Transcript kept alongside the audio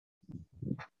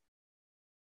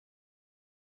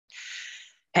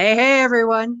Hey,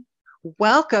 everyone.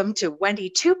 Welcome to Wendy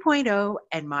 2.0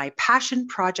 and my Passion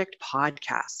Project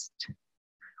podcast.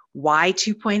 Why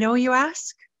 2.0, you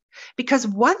ask? Because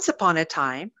once upon a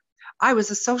time, I was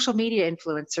a social media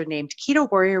influencer named Keto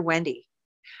Warrior Wendy.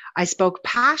 I spoke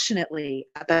passionately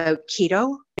about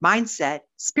keto, mindset,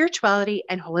 spirituality,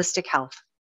 and holistic health.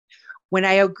 When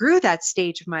I outgrew that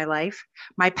stage of my life,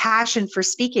 my passion for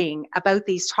speaking about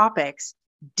these topics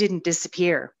didn't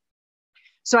disappear.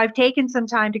 So I've taken some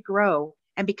time to grow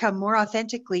and become more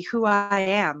authentically who I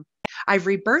am. I've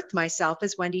rebirthed myself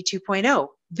as Wendy 2.0,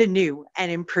 the new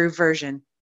and improved version.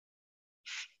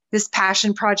 This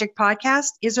Passion Project podcast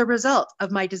is a result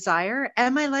of my desire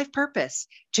and my life purpose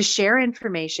to share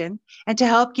information and to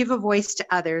help give a voice to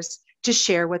others to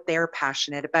share what they're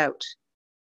passionate about.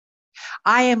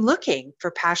 I am looking for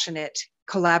passionate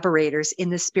collaborators in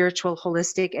the spiritual,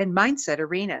 holistic, and mindset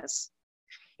arenas.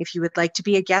 If you would like to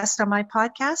be a guest on my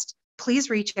podcast,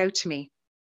 please reach out to me.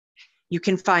 You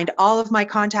can find all of my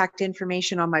contact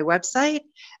information on my website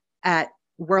at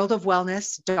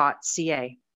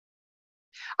worldofwellness.ca.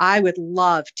 I would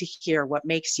love to hear what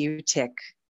makes you tick.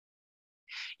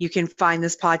 You can find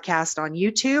this podcast on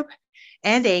YouTube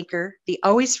and Anchor, the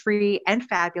always free and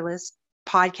fabulous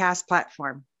podcast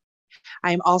platform.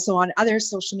 I am also on other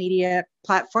social media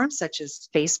platforms such as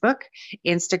Facebook,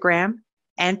 Instagram,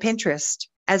 and Pinterest,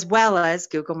 as well as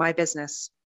Google My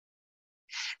Business.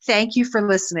 Thank you for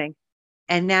listening.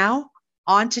 And now,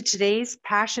 on to today's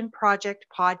Passion Project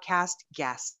podcast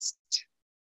guest.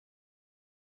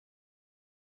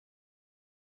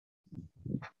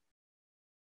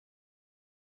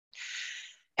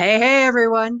 Hey,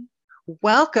 everyone.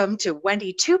 Welcome to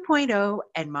Wendy 2.0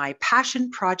 and my Passion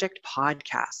Project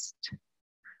podcast.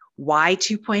 Why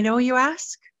 2.0, you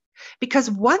ask?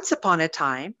 Because once upon a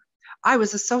time, I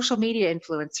was a social media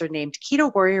influencer named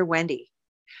Keto Warrior Wendy.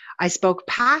 I spoke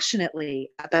passionately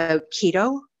about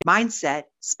keto, mindset,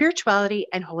 spirituality,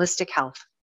 and holistic health.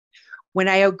 When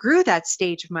I outgrew that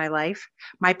stage of my life,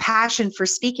 my passion for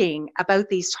speaking about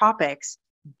these topics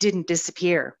didn't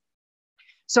disappear.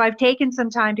 So I've taken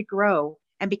some time to grow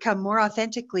and become more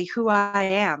authentically who I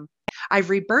am. I've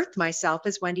rebirthed myself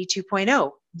as Wendy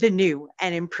 2.0, the new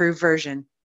and improved version.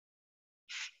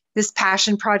 This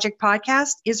Passion Project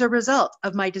podcast is a result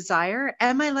of my desire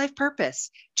and my life purpose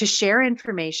to share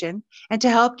information and to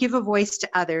help give a voice to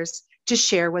others to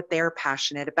share what they're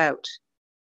passionate about.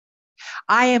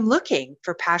 I am looking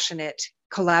for passionate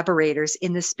collaborators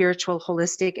in the spiritual,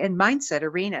 holistic, and mindset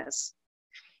arenas.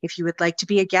 If you would like to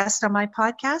be a guest on my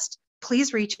podcast,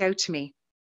 please reach out to me.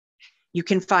 You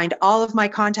can find all of my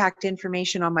contact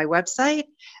information on my website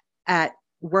at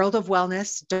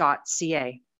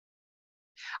worldofwellness.ca.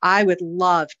 I would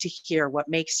love to hear what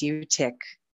makes you tick.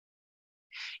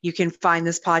 You can find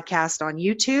this podcast on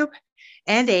YouTube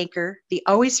and Anchor, the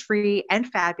always free and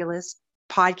fabulous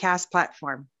podcast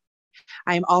platform.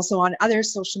 I am also on other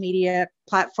social media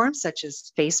platforms such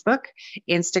as Facebook,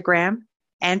 Instagram,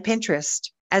 and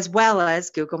Pinterest, as well as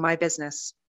Google My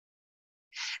Business.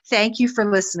 Thank you for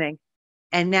listening.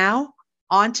 And now,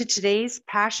 on to today's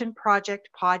Passion Project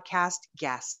podcast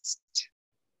guest.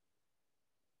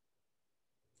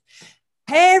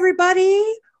 Hey, everybody.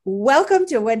 Welcome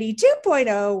to Wendy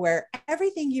 2.0, where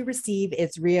everything you receive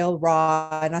is real,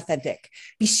 raw, and authentic.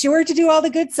 Be sure to do all the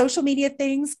good social media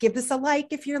things. Give this a like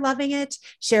if you're loving it.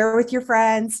 Share with your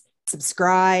friends.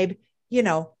 Subscribe,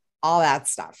 all that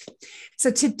stuff.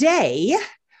 So today,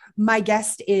 my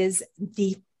guest is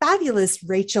the fabulous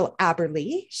Rachel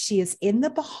Aberly. She is in the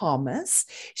Bahamas.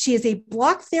 She is a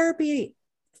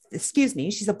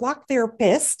she's a block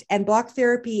therapist and block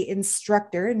therapy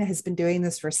instructor and has been doing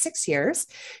this for 6 years.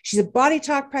 She's a body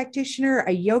talk practitioner,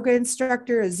 a yoga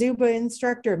instructor, a Zumba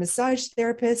instructor, a massage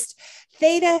therapist,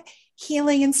 theta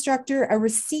healing instructor, a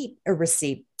retreat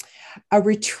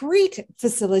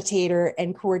facilitator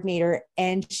and coordinator,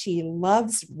 and she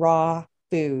loves raw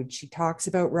food. She talks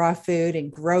about raw food and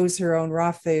grows her own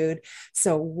raw food.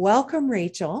 So welcome,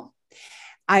 Rachel.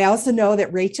 I also know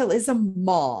that Rachel is a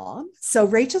mom. So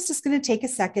Rachel's just going to take a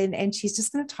second and she's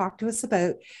just going to talk to us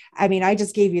about, I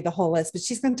just gave you the whole list, but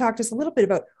she's going to talk to us a little bit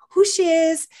about who she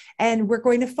is. And we're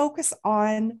going to focus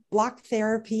on block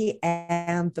therapy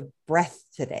and the breath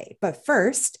today. But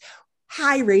first,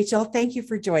 hi, Rachel. Thank you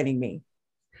for joining me.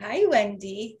 Hi,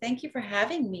 Wendy. Thank you for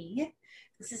having me.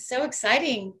 This is so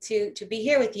exciting to be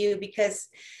here with you because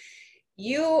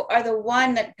you are the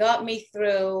one that got me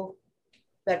through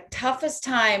the toughest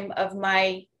time of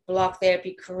my block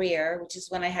therapy career, which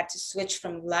is when I had to switch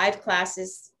from live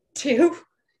classes to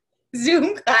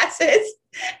Zoom classes.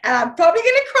 And I'm probably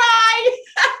going to cry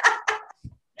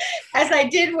as I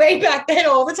did way back then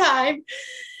all the time.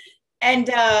 And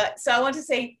so I want to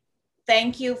say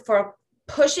thank you for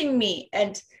pushing me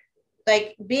and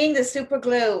like being the super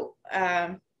glue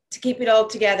to keep it all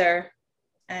together.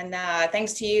 And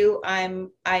thanks to you,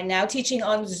 I'm now teaching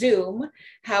on Zoom.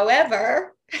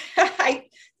 However, I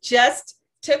just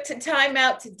took the time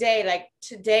out today, like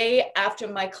today after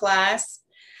my class,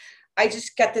 I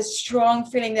just got this strong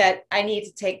feeling that I need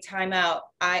to take time out.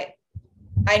 I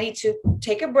need to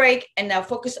take a break and now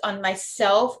focus on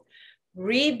myself,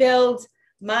 rebuild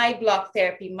my block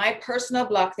therapy, my personal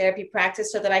block therapy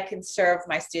practice so that I can serve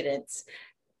my students.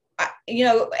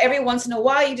 Every once in a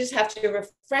while, you just have to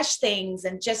refresh things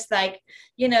and just like,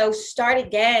 start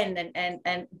again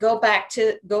and go back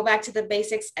to the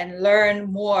basics and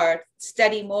learn more,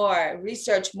 study more,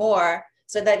 research more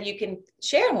so that you can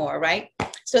share more, right?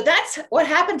 So that's what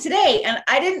happened today. And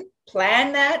I didn't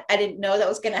plan that. I didn't know that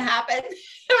was going to happen,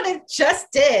 but it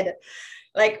just did.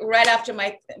 Like right after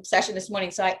my session this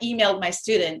morning. So I emailed my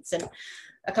students and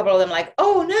a couple of them like,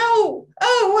 oh no,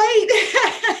 oh wait.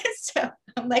 So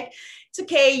I'm like, it's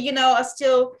okay. I'll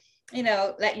still,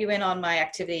 let you in on my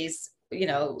activities.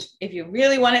 If you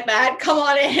really want it bad, come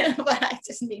on in, but I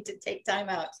just need to take time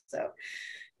out. So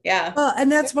yeah. Well,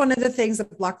 and that's one of the things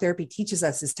that block therapy teaches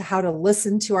us is to how to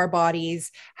listen to our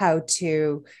bodies, how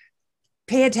to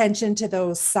pay attention to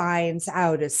those signs,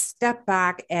 how to step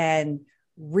back and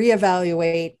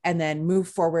reevaluate and then move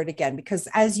forward again. Because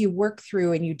as you work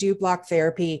through and you do block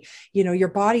therapy, your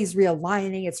body's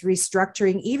realigning, it's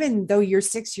restructuring. Even though you're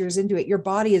 6 years into it, your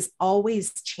body is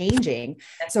always changing.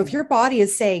 So if your body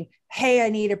is saying, hey, I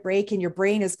need a break, and your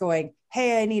brain is going,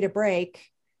 hey, I need a break,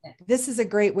 this is a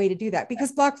great way to do that,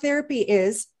 because block therapy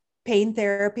is pain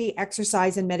therapy,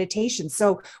 exercise, and meditation.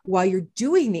 So while you're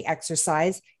doing the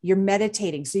exercise, you're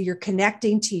meditating. So you're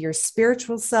connecting to your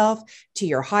spiritual self, to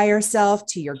your higher self,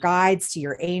 to your guides, to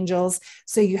your angels.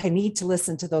 So you need to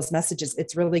listen to those messages.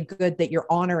 It's really good that you're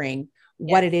honoring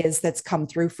what it is that's come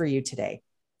through for you today.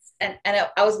 And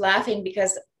I was laughing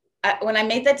because when I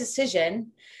made that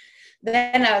decision,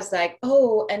 then I was like,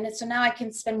 oh, and so now I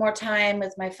can spend more time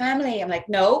with my family. I'm like,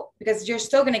 no, because you're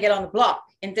still going to get on the block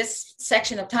in this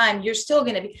section of time. You're still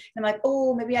going to be. I'm like,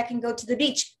 oh, maybe I can go to the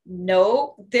beach.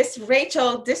 No,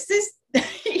 Rachel, this is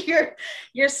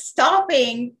you're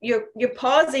stopping, you're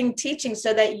pausing teaching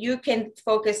so that you can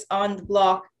focus on the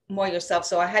block more yourself.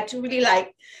 So I had to really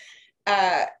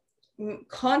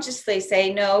consciously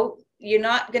say, no, you're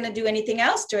not going to do anything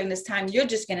else during this time. You're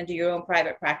just going to do your own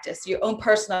private practice, your own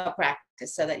personal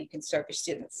practice so that you can serve your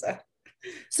students.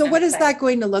 So what is that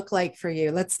going to look like for you?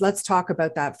 Let's talk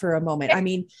about that for a moment. I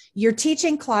mean, you're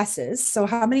teaching classes. So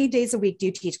how many days a week do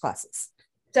you teach classes?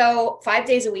 So 5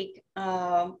 days a week,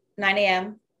 9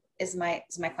 a.m. is my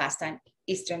class time,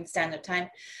 Eastern Standard Time.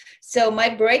 So my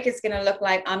break is going to look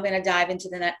like I'm going to dive into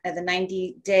the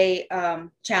 90-day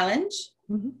challenge.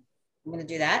 Mm-hmm. I'm going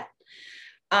to do that.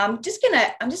 I'm just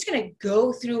gonna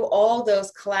go through all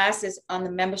those classes on the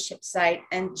membership site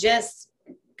and just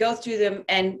go through them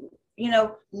and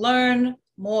learn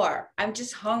more. I'm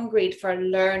just hungry for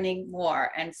learning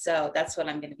more, and so that's what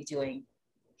I'm going to be doing.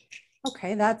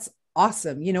 Okay, that's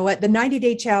awesome. You know what? The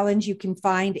 90-day challenge you can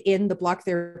find in the block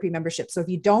therapy membership. So if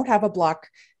you don't have a block,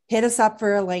 hit us up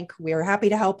for a link. We're happy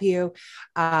to help you.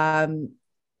 And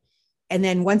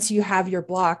then once you have your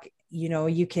block,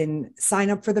 you can sign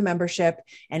up for the membership,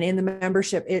 and in the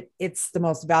membership, it's the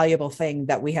most valuable thing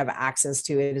that we have access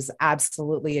to. It is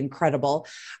absolutely incredible.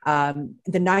 The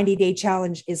 90-day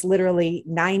challenge is literally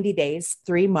 90 days,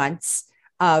 3 months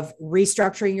of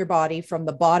restructuring your body from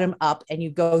the bottom up, and you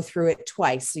go through it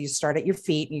twice. So you start at your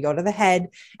feet and you go to the head,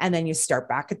 and then you start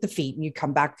back at the feet and you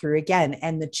come back through again.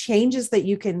 And the changes that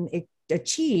you can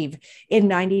achieve in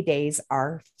 90 days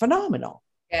are phenomenal.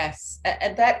 Yes,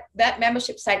 and that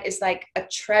membership site is like a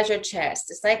treasure chest.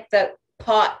 It's like the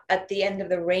pot at the end of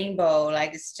the rainbow.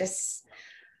 Like it's just,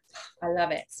 I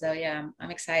love it. So yeah, I'm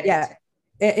excited. Yeah,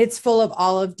 it's full of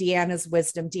all of Deanna's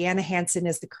wisdom. Deanna Hansen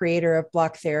is the creator of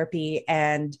block therapy,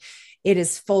 and it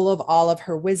is full of all of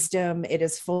her wisdom. It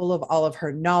is full of all of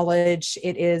her knowledge.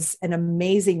 It is an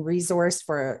amazing resource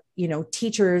for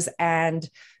teachers and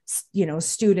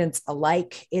students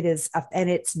alike. It is, and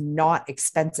it's not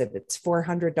expensive. It's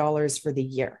 $400 for the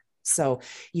year. So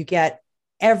you get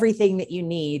everything that you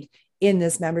need in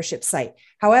this membership site.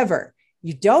 However,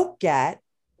 you don't get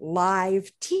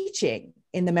live teaching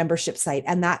in the membership site.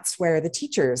 And that's where the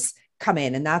teachers come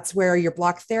in. And that's where your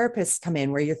block therapists come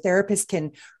in, where your therapist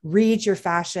can read your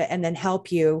fascia and then help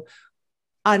you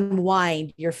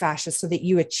unwind your fascia so that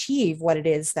you achieve what it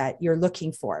is that you're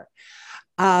looking for.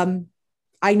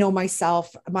 I know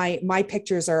myself, my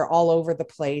pictures are all over the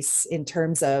place in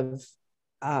terms of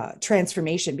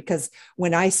transformation, because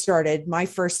when I started my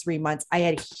first 3 months, I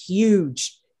had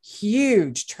huge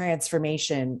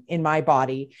transformation in my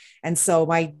body. And so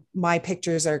my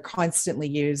pictures are constantly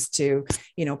used to,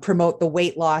 promote the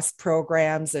weight loss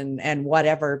programs and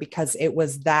whatever, because it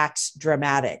was that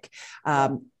dramatic.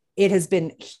 It has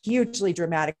been hugely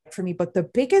dramatic for me, but the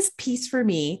biggest piece for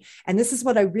me, and this is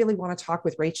what I really want to talk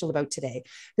with Rachel about today,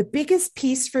 the biggest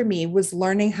piece for me was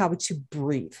learning how to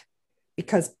breathe.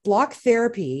 Because block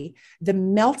therapy, the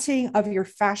melting of your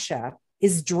fascia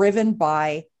is driven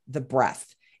by the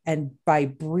breath and by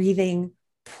breathing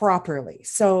properly.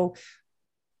 So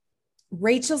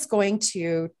Rachel's going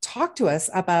to talk to us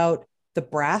about the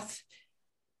breath,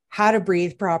 how to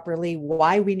breathe properly,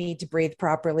 why we need to breathe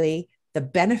properly, the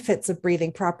benefits of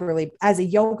breathing properly. As a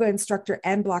yoga instructor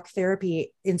and block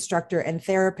therapy instructor and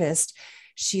therapist,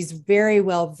 she's very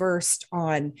well versed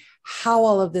on how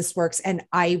all of this works. And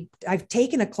I've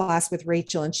taken a class with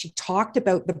Rachel, and she talked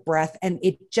about the breath, and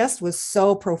it just was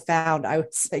so profound. I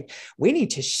was like, we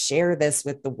need to share this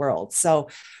with the world. So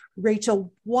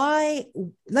Rachel,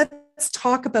 let's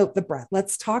talk about the breath.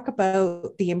 Let's talk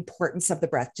about the importance of the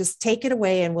breath. Just take it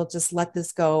away, and we'll just let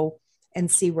this go and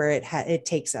see where it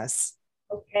takes us.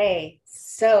 Okay.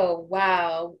 So,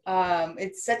 wow.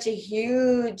 It's such a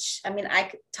huge, I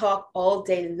could talk all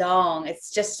day long.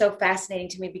 It's just so fascinating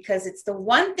to me, because it's the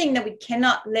one thing that we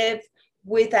cannot live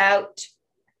without.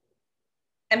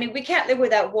 We can't live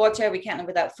without water. We can't live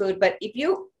without food. But if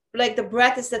you like, the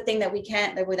breath is the thing that we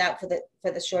can't live without for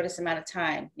the shortest amount of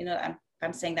time.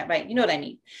 I'm saying that right. You know what I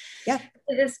mean? Yeah.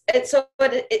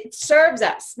 It serves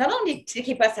us not only to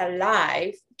keep us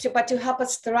alive, but to help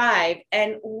us thrive.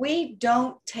 And we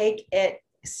don't take it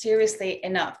seriously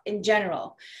enough in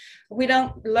general. We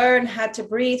don't learn how to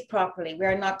breathe properly. We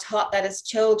are not taught that as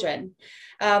children.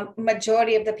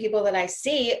 Majority of the people that I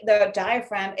see, the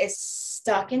diaphragm is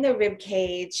stuck in the rib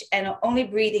cage and only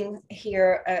breathing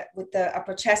here with the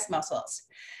upper chest muscles.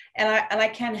 And I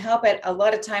can't help it. A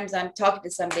lot of times I'm talking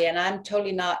to somebody and I'm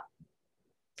totally not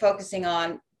focusing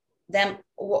on them,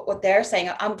 what they're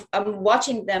saying. I'm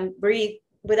watching them breathe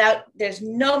there's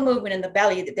no movement in the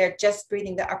belly, that they're just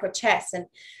breathing the upper chest. And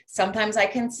sometimes I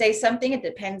can say something. It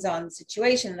depends on the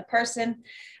situation and the person.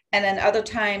 And then other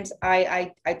times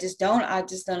I just don't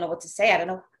know what to say.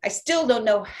 I still don't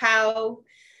know how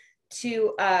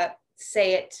to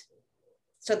say it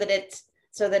so that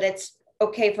it's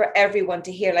okay for everyone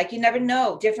to hear. Like, you never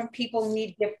know, different people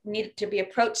need to be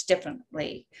approached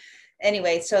differently.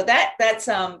 Anyway, so that's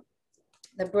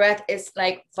the breath is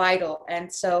like vital.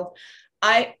 And so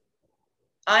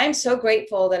I'm so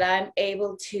grateful that I'm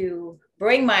able to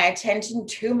bring my attention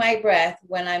to my breath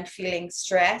when I'm feeling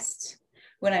stressed,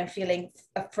 when I'm feeling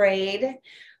afraid,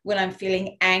 when I'm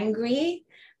feeling angry.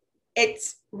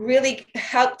 It's really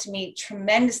helped me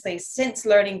tremendously since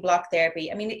learning block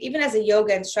therapy. Even as a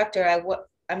yoga instructor,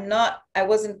 I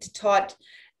wasn't taught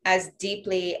as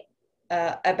deeply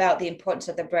about the importance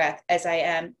of the breath as I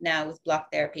am now with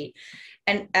block therapy.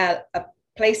 And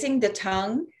placing the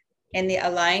tongue in the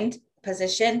aligned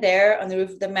position there on the roof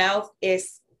of the mouth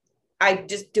I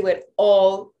just do it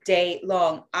all day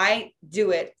long. I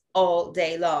do it all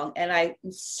day long. And I'm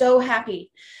so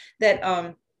happy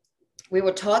that we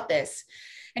were taught this.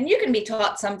 And you can be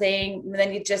taught something, and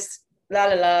then you just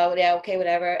yeah, okay,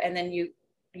 whatever. And then you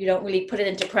don't really put it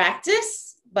into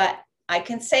practice. But I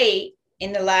can say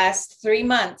in the last 3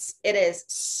 months, it is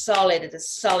solid. It is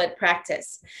solid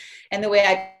practice. And the way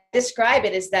I describe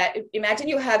it is that, imagine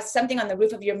you have something on the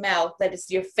roof of your mouth that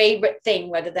is your favorite thing,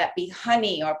 whether that be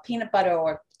honey or peanut butter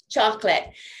or chocolate.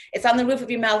 It's on the roof of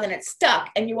your mouth and it's stuck,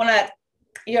 and you want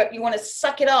to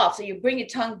suck it off. So you bring your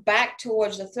tongue back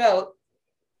towards the throat.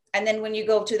 And then when you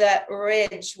go to that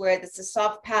ridge where it's a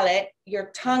soft palate,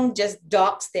 your tongue just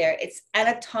docks there. It's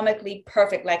anatomically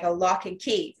perfect, like a lock and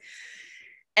key.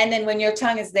 And then when your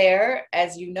tongue is there,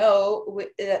 as you know,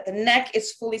 the neck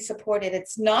is fully supported.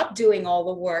 It's not doing all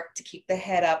the work to keep the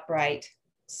head upright.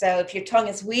 So if your tongue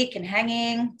is weak and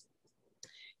hanging,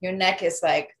 your neck is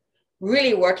like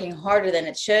really working harder than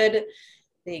it should.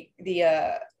 The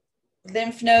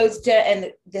lymph nodes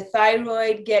and the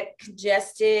thyroid get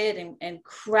congested and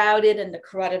crowded, and the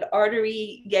carotid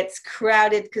artery gets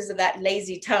crowded because of that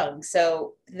lazy tongue.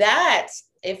 So that,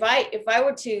 if I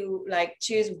were to like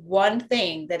choose one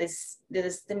thing that is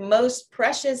the most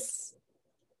precious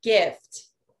gift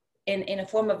in a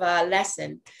form of a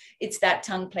lesson, it's that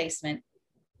tongue placement.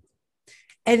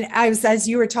 And as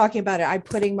you were talking about it, I'm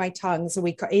putting my tongue. So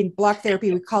in block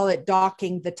therapy, we call it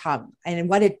docking the tongue. And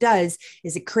what it does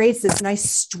is it creates this nice,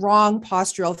 strong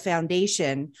postural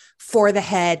foundation for the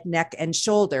head, neck, and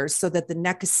shoulders so that the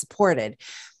neck is supported.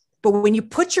 But when you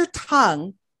put your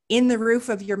tongue in the roof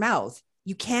of your mouth,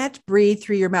 you can't breathe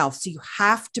through your mouth. So you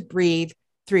have to breathe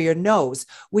through your nose,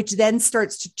 which then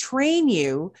starts to train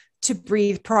you to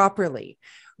breathe properly.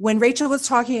 When Rachel was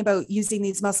talking about using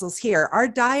these muscles here, our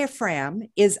diaphragm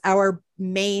is our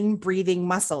main breathing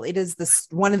muscle. It is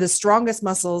one of the strongest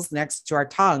muscles next to our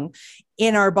tongue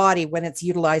in our body when it's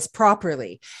utilized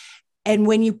properly. And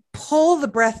when you pull the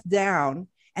breath down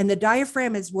and the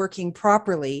diaphragm is working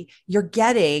properly, you're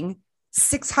getting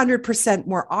 600%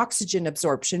 more oxygen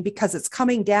absorption because it's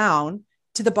coming down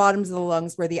to the bottoms of the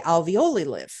lungs where the alveoli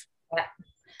live. Yeah.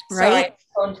 Right? Sorry,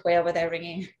 phone's way over there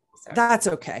ringing. Sorry. That's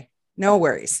okay. No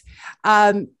worries.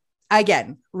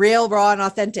 Again, real, raw, and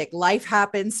authentic. Life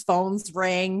happens, phones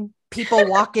ring, people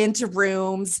walk into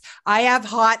rooms. I have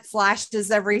hot flashes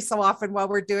every so often while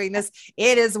we're doing this.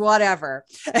 It is whatever.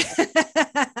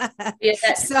 Yeah,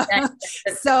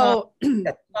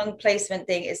 the tongue placement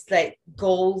thing is like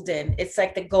golden. It's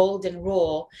like the golden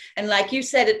rule. And like you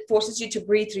said, it forces you to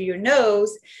breathe through your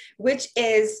nose, which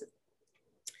is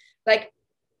like,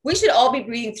 we should all be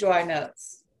breathing through our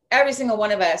nose. Every single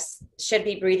one of us should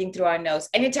be breathing through our nose.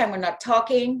 Anytime we're not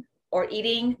talking or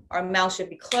eating, our mouth should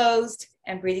be closed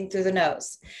and breathing through the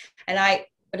nose. And I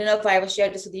don't know if I ever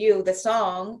shared this with you, the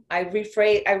song, I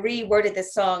reworded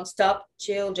this song, "Stop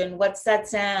children, what's that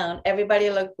sound? Everybody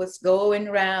look what's going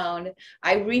round."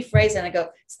 I rephrase it and I go,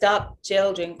 "Stop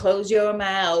children, close your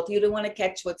mouth. You don't want to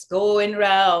catch what's going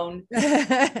round."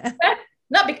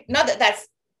 Not that that's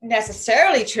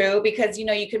necessarily true, because you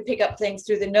can pick up things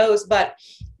through the nose, but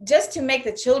just to make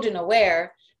the children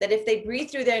aware that if they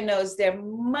breathe through their nose, they're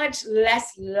much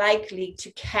less likely to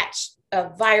catch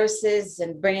viruses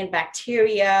and bring in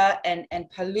bacteria and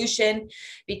pollution,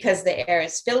 because the air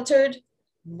is filtered,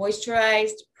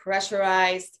 moisturized,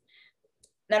 pressurized.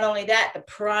 Not only that, the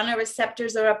prana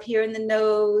receptors are up here in the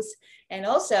nose. And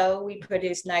also we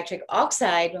produce nitric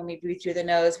oxide when we breathe through the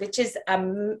nose, which is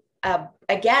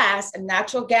a gas, a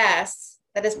natural gas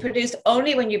that is produced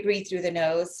only when you breathe through the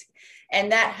nose.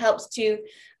 And that helps to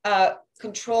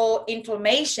control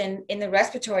inflammation in the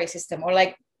respiratory system, or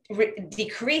like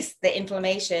decrease the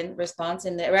inflammation response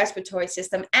in the respiratory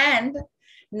system. And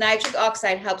nitric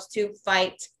oxide helps to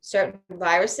fight certain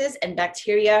viruses and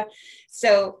bacteria.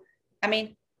 So, I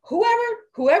mean,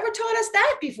 whoever taught us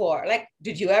that before? Like,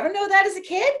 did you ever know that as a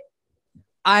kid?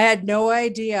 I had no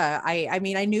idea. I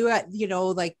mean, I knew,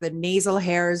 like the nasal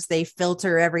hairs, they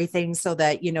filter everything so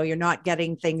that, you're not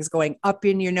getting things going up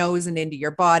in your nose and into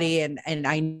your body. And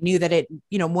I knew that it,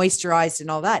 moisturized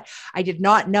and all that. I did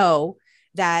not know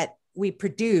that we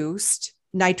produced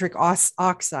nitric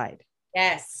oxide.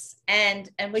 Yes. And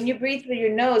when you breathe through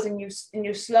your nose and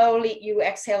you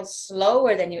exhale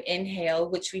slower than you inhale,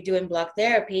 which we do in block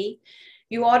therapy,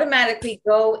 you automatically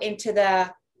go into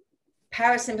the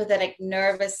parasympathetic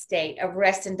nervous state of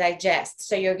rest and digest.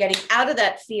 So you're getting out of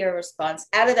that fear response,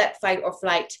 out of that fight or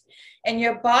flight, and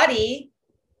your body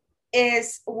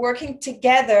is working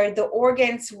together. The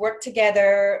organs work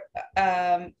together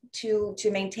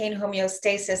to maintain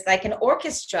homeostasis, like an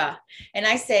orchestra. And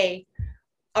I say,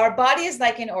 our body is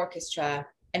like an orchestra,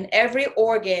 and every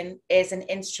organ is an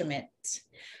instrument.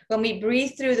 When we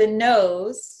breathe through the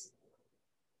nose,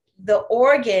 the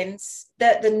organs,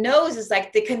 the nose is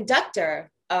like the conductor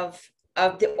of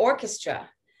the orchestra,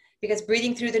 because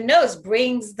breathing through the nose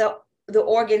brings the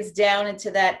organs down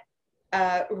into that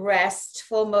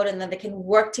restful mode, and then they can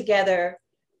work together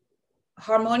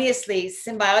harmoniously,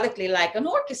 symbiotically, like an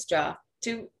orchestra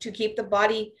to keep the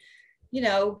body,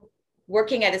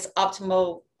 working at its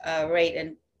optimal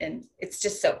rate. And it's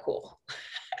just so cool.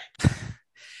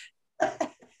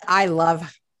 I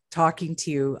love talking to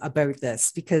you about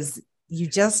this because you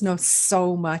just know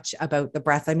so much about the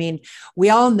breath. I mean, we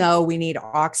all know we need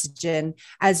oxygen.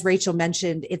 As Rachel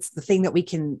mentioned, it's the thing that we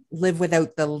can live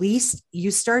without the least.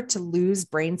 You start to lose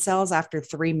brain cells after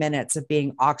 3 minutes of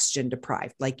being oxygen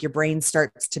deprived. Like your brain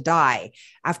starts to die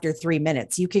after 3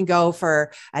 minutes. You can go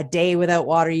for a day without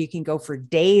water. You can go for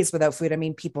days without food. I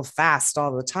mean, people fast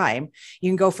all the time. You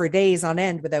can go for days on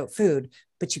end without food,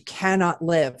 but you cannot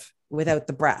live without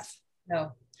the breath.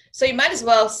 No. So you might as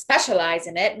well specialize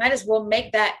in it. Might as well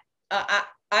make that.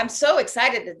 I'm so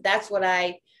excited that that's what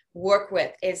I work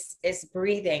with is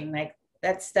breathing. Like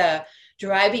that's the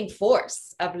driving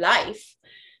force of life,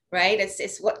 right?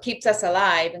 It's what keeps us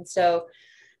alive. And so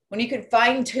when you can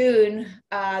fine tune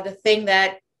the thing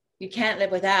that you can't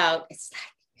live without, it's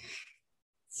like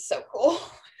so cool.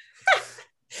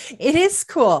 It is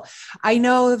cool. I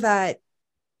know that,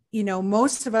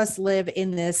 most of us live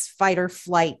in this fight or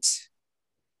flight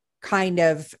kind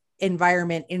of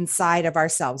environment inside of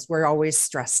ourselves. We're always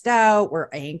stressed out, we're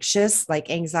anxious, like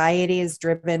anxiety is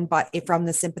driven from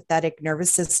the sympathetic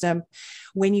nervous system.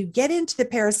 When you get into the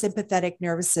parasympathetic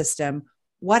nervous system,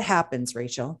 what happens,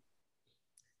 Rachel?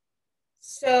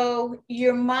 So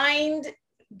your mind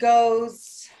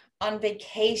goes on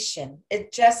vacation.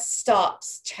 It just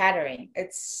stops chattering.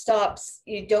 It stops.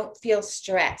 You don't feel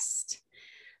stressed.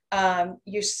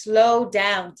 You slow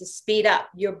down to speed up.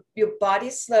 Your body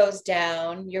slows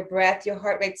down. Your breath, your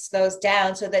heart rate slows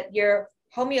down, so that your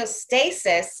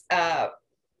homeostasis,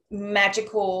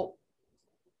 magical,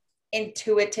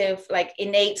 intuitive, like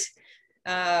innate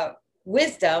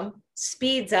wisdom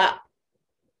speeds up.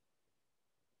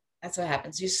 That's what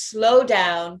happens. You slow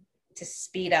down to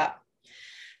speed up.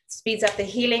 Speeds up the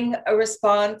healing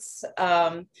response,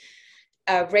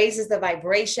 raises the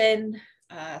vibration,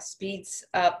 speeds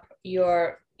up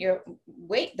your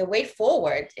the way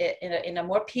forward in a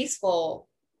more peaceful,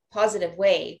 positive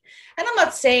way. And I'm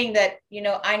not saying that,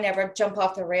 I never jump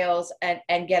off the rails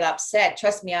and get upset.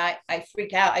 Trust me, I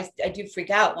freak out. I do freak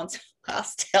out once in a while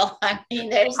still. I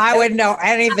mean, I wouldn't know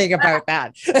anything about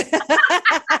that.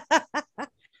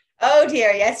 Oh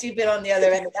dear, yes, you've been on the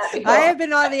other end of that before. I have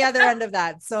been on the other end of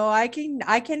that. So I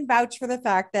can vouch for the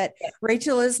fact that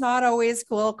Rachel is not always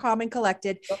cool, calm, and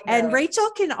collected. And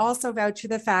Rachel can also vouch for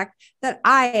the fact that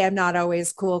I am not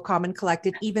always cool, calm, and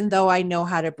collected, even though I know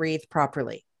how to breathe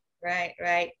properly.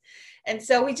 Right. And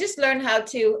so we just learn how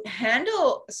to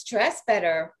handle stress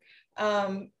better,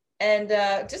 and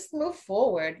just move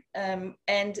forward.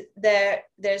 And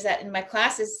there's that in my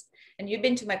classes. And you've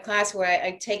been to my class where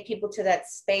I take people to that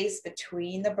space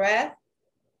between the breath,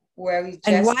 where we just.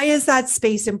 And why is that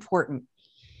space important?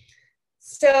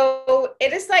 So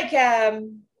it is like,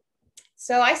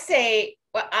 so I say,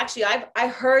 well, actually, I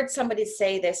heard somebody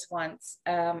say this once,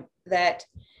 that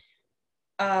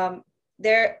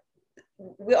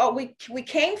we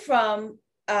came from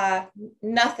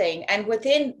nothing, and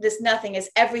within this nothing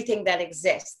is everything that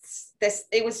exists.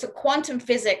 It was a quantum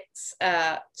physics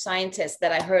scientist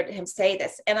that I heard him say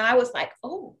this, and I was like,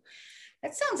 oh,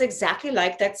 that sounds exactly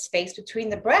like that space between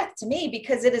the breath to me,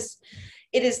 because it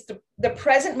is the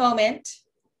present moment.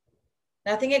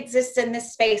 Nothing exists in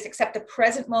this space except the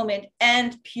present moment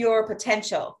and pure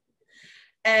potential.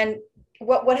 And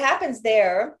what happens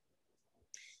there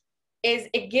is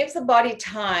it gives the body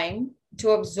time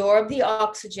to absorb the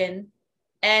oxygen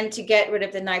and to get rid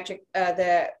of the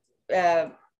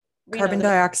carbon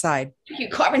dioxide.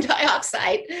 Carbon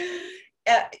dioxide.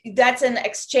 That's an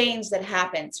exchange that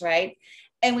happens, right?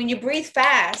 And when you breathe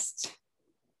fast,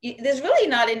 there's really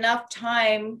not enough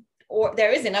time, or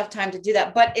there is enough time to do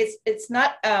that, but it's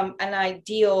not an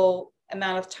ideal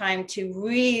amount of time to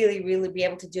really, really be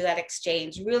able to do that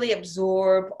exchange, really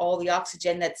absorb all the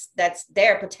oxygen that's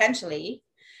there potentially,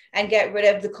 and get rid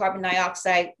of the carbon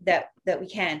dioxide that we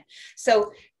can.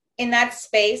 So in that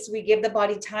space, we give the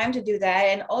body time to do that.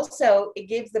 And also it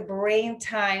gives the brain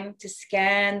time to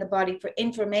scan the body for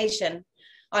information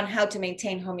on how to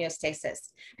maintain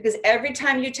homeostasis. Because every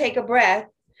time you take a breath,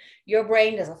 your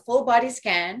brain does a full body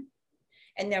scan,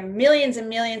 and there are millions and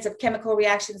millions of chemical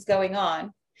reactions going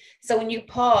on. So when you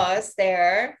pause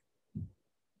there,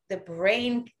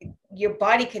 your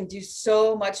body can do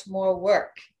so much more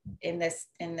work in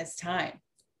this time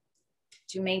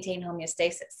to maintain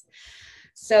homeostasis.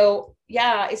 So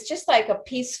yeah, it's just like a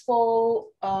peaceful,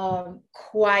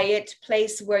 quiet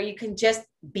place where you can just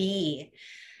be.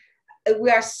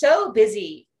 We are so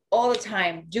busy all the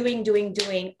time,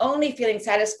 doing, only feeling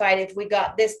satisfied if we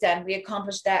got this done, we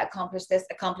accomplished that, accomplished this,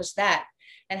 accomplished that.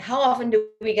 And how often do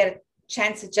we get a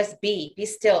chance to just be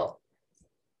still?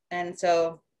 And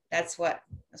so that's what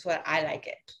I like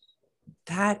it.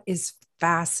 That is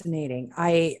fascinating.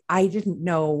 I didn't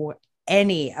know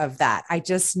any of that. I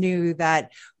just knew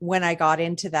that when I got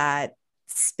into that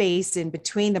space in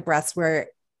between the breaths where,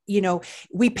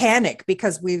 we panic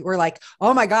because we were like,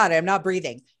 oh my God, I'm not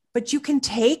breathing. But you can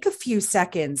take a few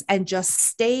seconds and just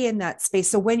stay in that space.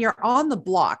 So when you're on the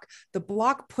block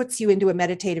puts you into a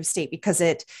meditative state because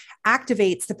it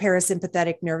activates the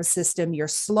parasympathetic nervous system. You're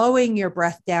slowing your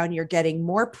breath down. You're getting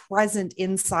more present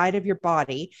inside of your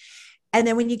body. And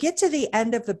then when you get to the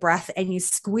end of the breath and you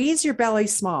squeeze your belly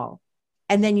small,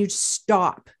 and then you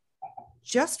stop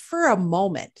just for a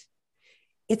moment,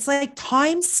 it's like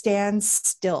time stands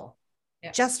still.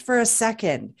 Yeah. Just for a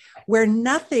second, where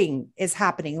nothing is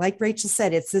happening. Like Rachel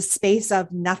said, it's the space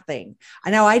of nothing.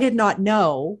 I did not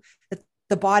know that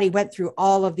the body went through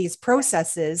all of these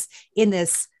processes in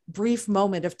this brief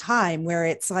moment of time where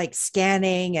it's like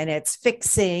scanning and it's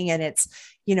fixing and it's,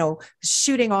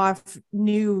 shooting off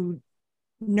new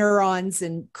neurons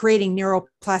and creating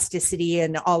neuroplasticity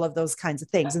and all of those kinds of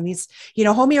things. And these, you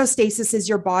know, homeostasis is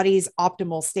your body's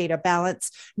optimal state of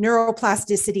balance.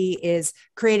 Neuroplasticity is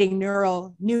creating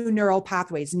new neural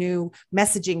pathways, new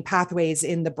messaging pathways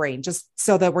in the brain. Just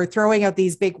so that we're throwing out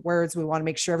these big words, we want to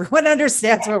make sure everyone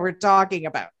understands what we're talking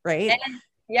about, right?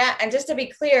 Yeah. And just to be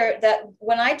clear, that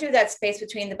when I do that space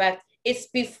between the breath, it's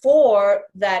before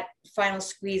that final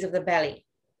squeeze of the belly.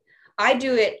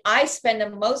 I spend the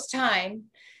most time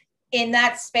in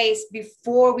that space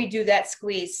before we do that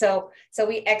squeeze. So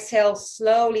we exhale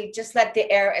slowly, just let the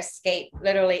air escape.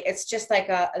 Literally, it's just like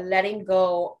a letting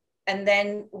go. And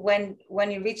then when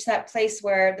you reach that place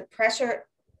where the pressure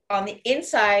on the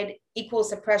inside equals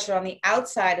the pressure on the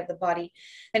outside of the body,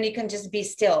 then you can just be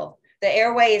still. The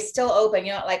airway is still open.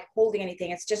 You're not like holding anything.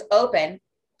 It's just open,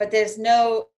 but there's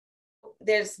no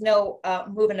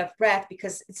movement of breath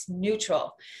because it's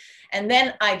neutral. And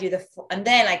then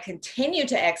I continue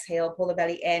to exhale, pull the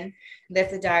belly in,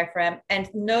 lift the diaphragm, and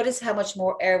notice how much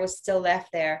more air was still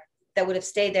left there that would have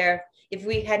stayed there if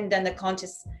we hadn't done the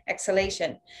conscious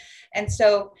exhalation. And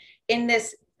so in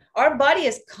this, our body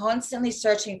is constantly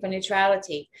searching for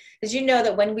neutrality. Because you know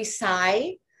that when we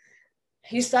sigh,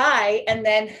 you sigh, and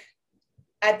then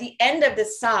at the end of the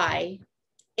sigh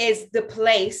is the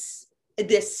place,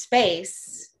 this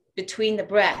space between the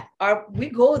breath. We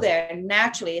go there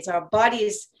naturally. It's our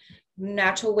body's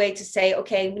natural way to say,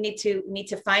 okay, we need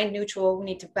to find neutral. We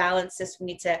need to balance this. We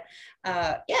need to,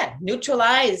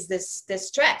 neutralize this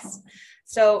stress.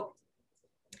 So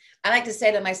I like to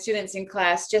say to my students in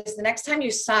class, just the next time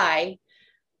you sigh,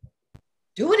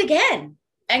 do it again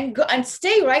and go and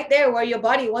stay right there where your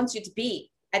body wants you to be.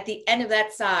 At the end of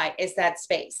that sigh is that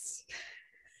space.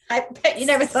 I bet you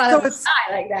never thought of a sigh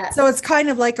like that. So it's kind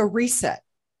of like a reset.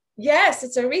 Yes,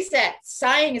 it's a reset.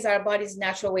 Sighing is our body's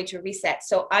natural way to reset.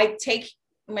 So I take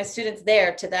my students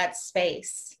there to that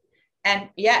space. And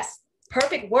yes,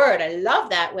 perfect word. I love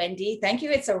that, Wendy. Thank you.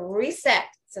 It's a reset.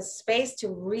 It's a space to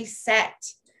reset.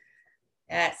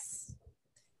 Yes.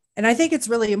 And I think it's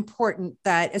really important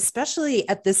that, especially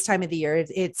at this time of the year,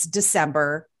 it's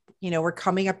December, you know, we're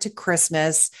coming up to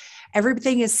Christmas.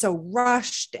 Everything is so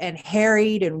rushed and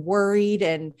harried and worried.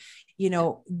 And, you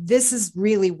know, this is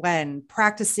really when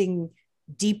practicing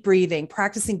deep breathing,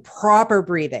 practicing proper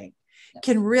breathing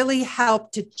can really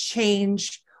help to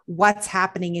change what's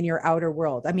happening in your outer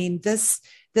world. I mean, this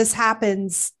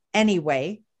happens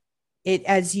anyway.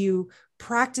 As you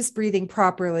practice breathing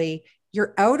properly,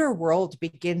 your outer world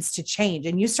begins to change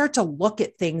and you start to look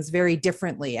at things very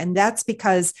differently. And that's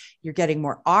because you're getting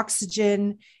more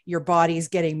oxygen, your body's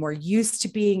getting more used to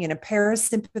being in a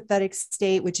parasympathetic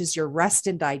state, which is your rest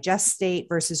and digest state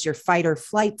versus your fight or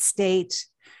flight state,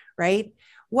 right?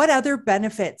 What other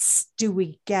benefits do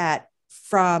we get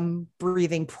from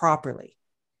breathing properly?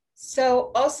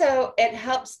 So also it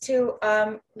helps to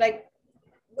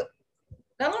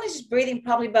not only just breathing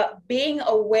properly, but being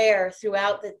aware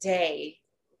throughout the day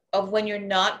of when you're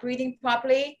not breathing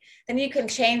properly. Then you can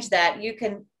change that. You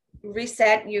can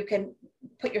reset. You can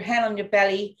put your hand on your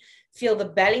belly, feel the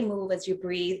belly move as you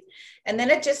breathe. And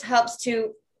then it just helps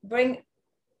to bring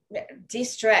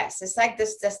de-stress. It's like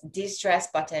this de-stress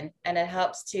button, and it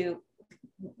helps to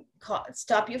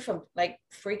stop you from like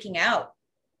freaking out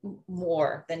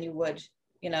more than you would,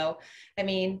 you know. I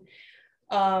mean,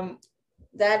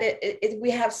 that we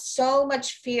have so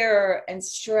much fear and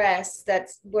stress that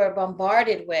we're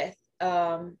bombarded with.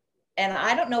 And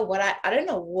I don't know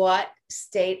what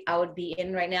state I would be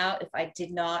in right now if I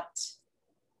did not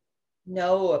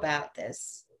know about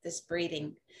this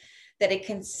breathing, that it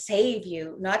can save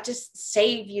you, not just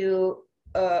save you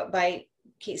by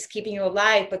keeping you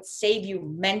alive, but save you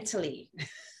mentally.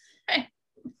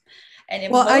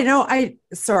 Well, I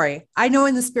know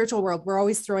in the spiritual world, we're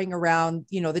always throwing around,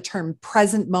 you know, the term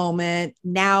present moment,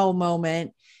 now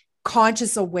moment,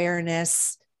 conscious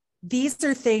awareness. These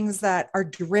are things that are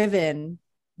driven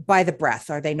by the breath,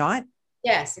 are they not?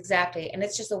 Yes, exactly. And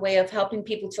it's just a way of helping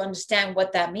people to understand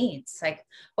what that means. Like,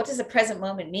 what does a present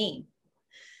moment mean?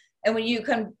 And when you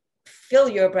can feel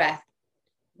your breath,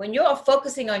 when you're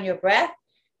focusing on your breath,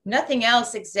 nothing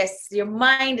else exists. Your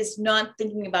mind is not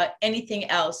thinking about anything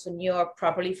else when you're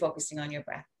properly focusing on your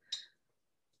breath.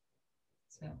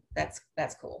 So that's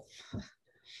cool.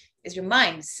 Because your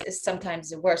mind is sometimes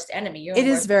the worst enemy. It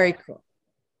is very cool.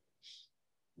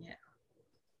 Yeah.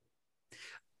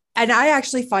 And I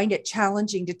actually find it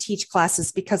challenging to teach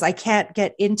classes because I can't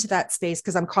get into that space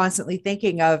because I'm constantly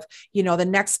thinking of, you know, the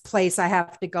next place I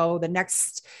have to go, the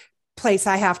next place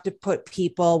I have to put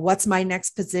people, what's my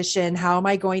next position, how am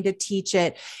I going to teach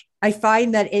it? I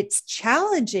find that it's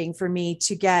challenging for me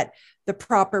to get the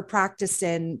proper practice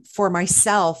in for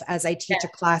myself as I teach a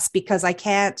class, because I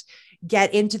can't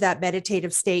get into that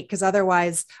meditative state, because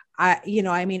otherwise I've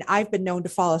been known to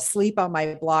fall asleep on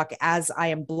my block as I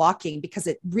am blocking, because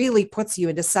it really puts you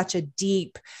into such a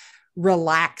deep,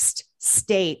 relaxed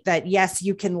state that yes,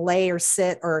 you can lay or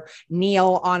sit or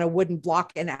kneel on a wooden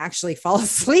block and actually fall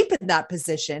asleep in that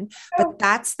position. But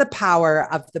that's the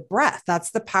power of the breath. That's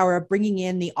the power of bringing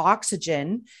in the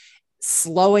oxygen,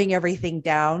 slowing everything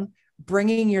down,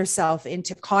 bringing yourself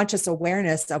into conscious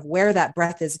awareness of where that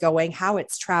breath is going, how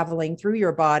it's traveling through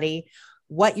your body,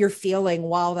 what you're feeling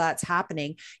while that's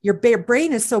happening. Your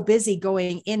brain is so busy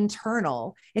going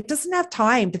internal, it doesn't have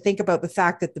time to think about the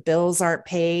fact that the bills aren't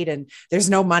paid and there's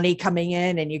no money coming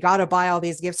in and you got to buy all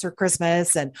these gifts for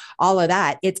Christmas and all of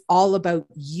that. It's all about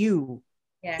you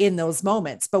in those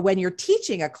moments. But when you're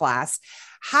teaching a class,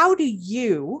 how do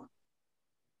you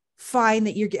find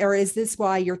that or is this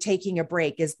why you're taking a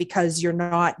break, is because you're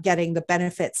not getting the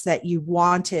benefits that you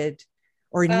wanted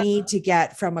or need to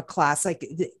get from a class? Like,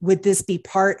 would this be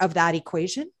part of that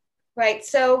equation? Right.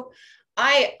 So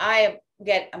I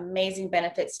get amazing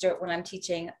benefits when I'm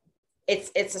teaching.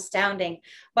 It's astounding.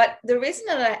 But the reason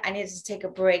that I needed to take a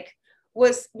break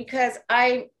was because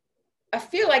I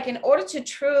feel like in order to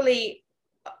truly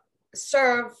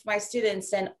serve my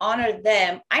students and honor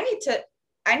them, I need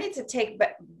to take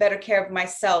better care of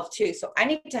myself too. So I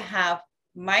need to have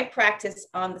my practice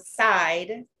on the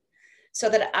side so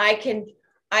that I can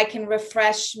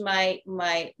refresh my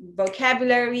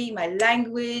vocabulary, my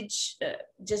language,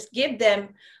 just give them,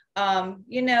 a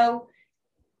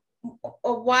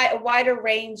wider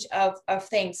range of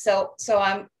things. So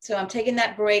I'm taking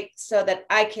that break so that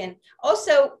I can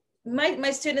also,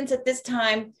 my students at this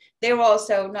time, they were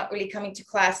also not really coming to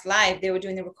class live. They were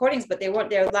doing the recordings, but they weren't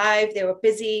there live. They were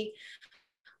busy.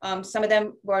 Some of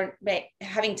them weren't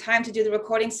having time to do the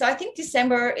recording. So I think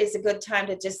December is a good time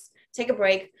to just take a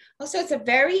break. Also, it's a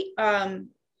very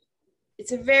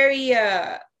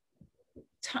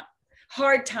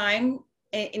hard time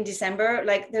in December.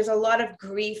 Like, there's a lot of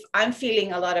grief. I'm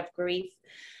feeling a lot of grief.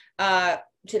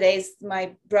 Today's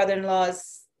my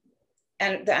brother-in-law's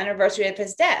and the anniversary of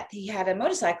his death. He had a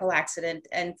motorcycle accident.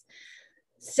 And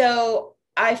so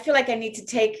I feel like I need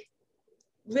to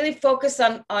really focus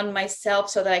on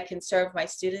myself so that I can serve my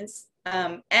students.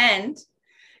 And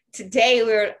today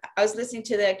I was listening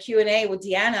to the Q&A with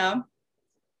Deanna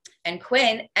and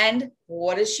Quinn, and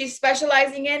what is she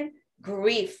specializing in?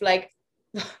 Grief, like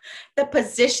the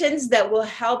positions that will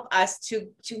help us to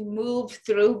move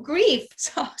through grief.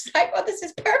 So I was like, oh, this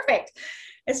is perfect.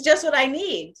 It's just what I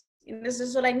need. This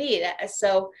is what I need.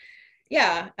 So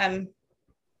yeah.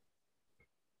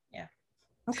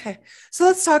 Okay. So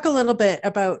let's talk a little bit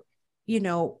about,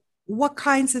 what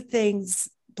kinds of things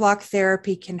block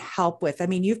therapy can help with. I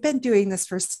mean, you've been doing this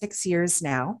for 6 years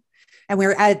now, and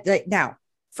we're at now.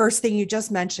 First thing you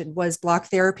just mentioned was block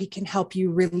therapy can help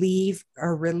you relieve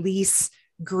or release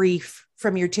grief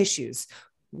from your tissues.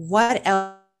 What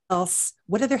else?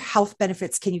 What other health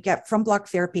benefits can you get from block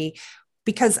therapy?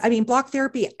 Because block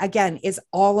therapy, again, is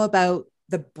all about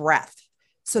the breath.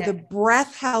 So the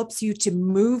breath helps you to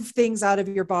move things out of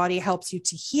your body, helps you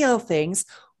to heal things.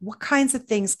 What kinds of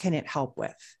things can it help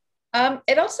with?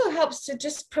 It also helps to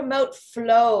just promote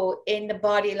flow in the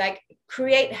body, like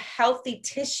create healthy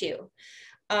tissue.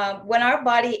 When our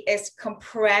body is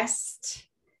compressed,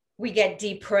 we get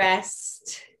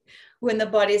depressed. When the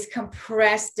body is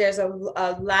compressed, there's a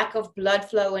lack of blood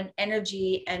flow and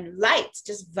energy and light,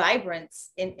 just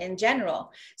vibrance in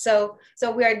general. So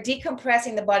we are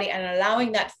decompressing the body and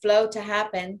allowing that flow to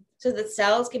happen so that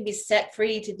cells can be set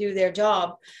free to do their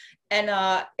job. And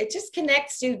it just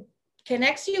connects you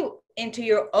into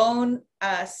your own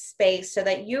space so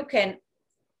that you can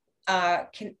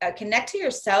connect to your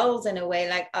cells in a way.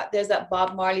 Like there's that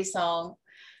Bob Marley song,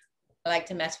 I like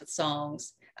to mess with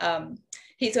songs.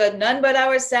 He said, none but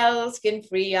our cells can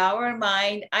free our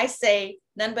mind. I say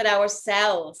none but our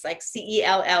cells, like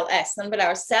cells, none but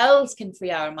our cells can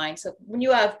free our mind. So when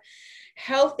you have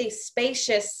healthy,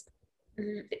 spacious,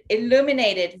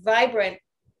 illuminated, vibrant,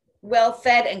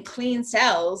 well-fed and clean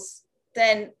cells,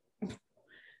 then,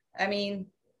 you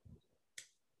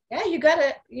got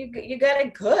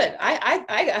it good.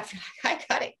 I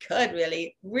got it good,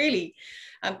 really, really.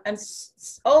 I'm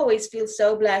always feel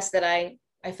so blessed that I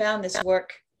found this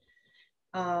work.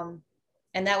 And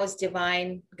that was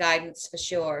divine guidance for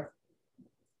sure.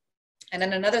 And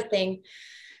then another thing,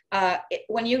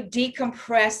 when you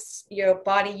decompress your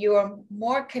body, you are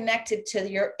more connected to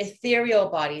your ethereal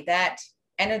body, that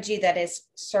energy that is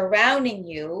surrounding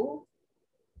you,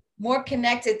 more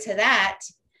connected to that,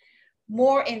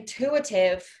 more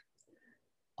intuitive,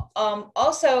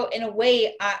 also in a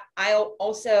way, I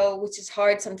also, which is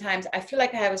hard sometimes, I feel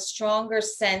like I have a stronger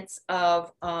sense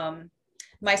of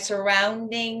my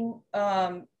surrounding,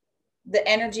 the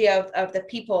energy of the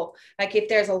people. Like if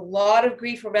there's a lot of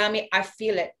grief around me, I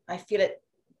feel it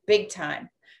big time.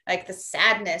 Like the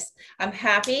sadness. I'm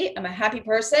happy. I'm a happy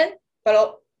person,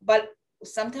 but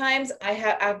sometimes I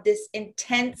have this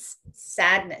intense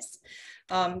sadness,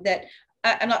 that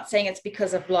I'm not saying it's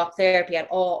because of block therapy at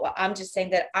all. I'm just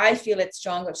saying that I feel it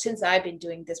stronger since I've been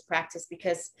doing this practice,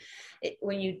 because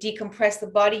when you decompress the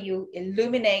body, you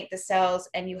illuminate the cells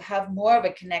and you have more of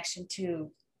a connection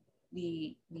to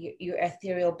your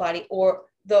ethereal body, or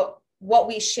what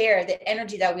we share, the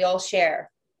energy that we all share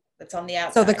that's on the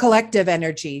outside. So the collective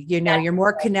energy, you're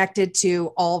more connected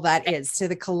to all that is, to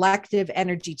the collective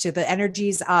energy, to the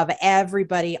energies of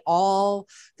everybody, all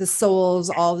the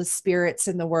souls, all the spirits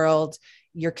in the world.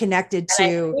 You're connected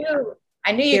to.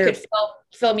 I knew you could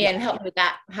fill me in and help me with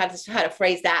that, how to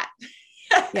phrase that.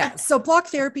 Yeah. So block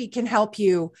therapy can help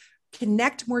you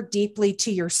connect more deeply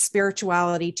to your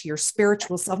spirituality, to your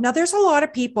spiritual self. Now, there's a lot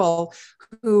of people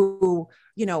who,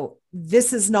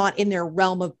 this is not in their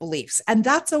realm of beliefs, and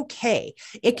that's okay.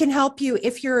 It can help you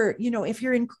if you're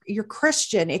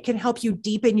Christian, it can help you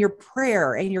deepen your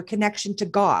prayer and your connection to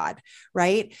God,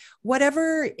 right?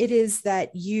 Whatever it is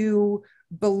that you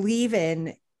believe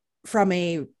in from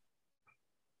a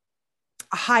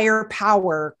higher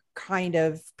power kind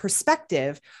of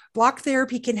perspective, block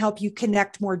therapy can help you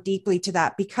connect more deeply to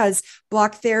that, because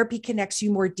block therapy connects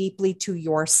you more deeply to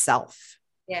yourself.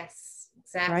 Yes,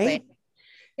 exactly. Right?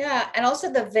 Yeah. And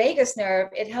also the vagus nerve,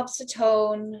 it helps to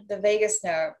tone the vagus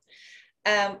nerve,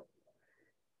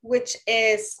 which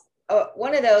is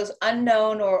one of those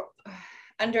unknown or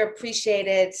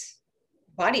underappreciated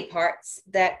body parts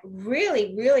that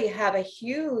really, really have a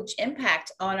huge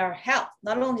impact on our health,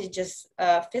 not only just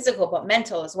physical, but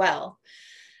mental as well.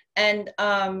 And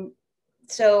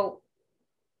so,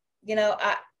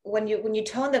 when you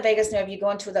tone the vagus nerve, you go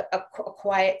into a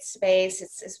quiet space.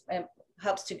 It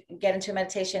helps to get into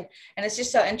meditation. And it's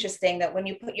just so interesting that when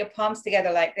you put your palms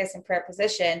together like this in prayer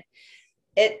position,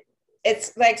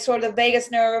 it's like sort of the vagus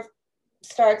nerve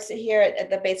starts here at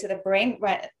the base of the brain,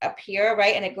 right up here,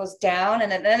 right? And it goes down,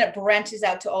 and then it branches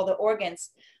out to all the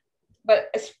organs. But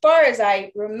as far as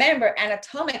I remember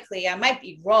anatomically, I might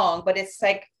be wrong, but it's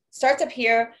like starts up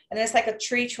here, and then it's like a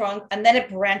tree trunk, and then it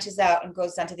branches out and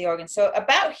goes down to the organs. So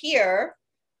about here,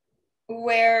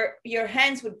 where your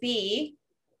hands would be,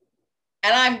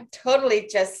 and I'm totally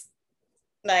just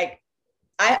like,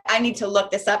 I need to look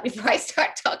this up before I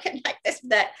start talking like this,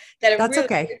 that it that's really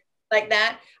okay. Like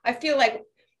that. I feel like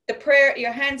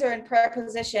your hands are in prayer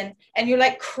position, and you're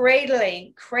like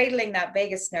cradling that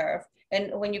vagus nerve.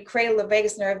 And when you cradle the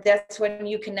vagus nerve, that's when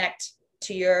you connect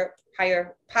to your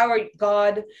higher power,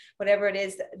 God, whatever it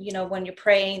is, when you're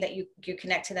praying, that you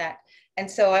connect to that. And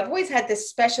so I've always had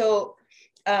this special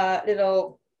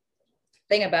little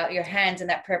thing about your hands in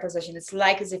that prayer position. It's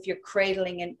like as if you're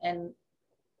cradling and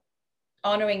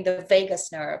honoring the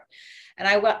vagus nerve. And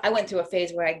I went through a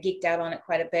phase where I geeked out on it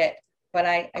quite a bit, but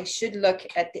I should look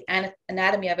at the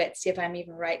anatomy of it, see if I'm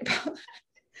even right about that.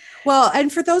 Well,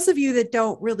 and for those of you that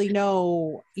don't really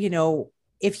know,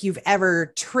 if you've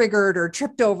ever triggered or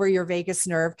tripped over your vagus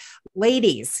nerve,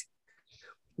 ladies,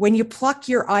 when you pluck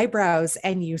your eyebrows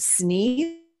and you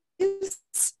sneeze,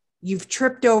 you've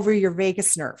tripped over your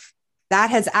vagus nerve. That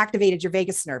has activated your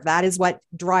vagus nerve. That is what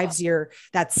drives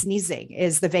that sneezing,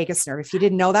 is the vagus nerve. If you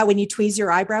didn't know that, when you tweeze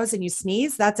your eyebrows and you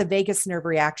sneeze, that's a vagus nerve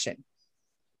reaction.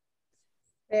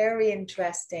 Very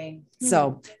interesting.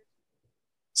 So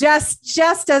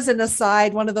just as an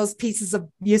aside, one of those pieces of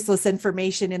useless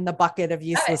information in the bucket of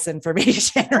useless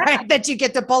information, right? That you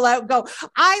get to pull out and go,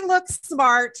 I look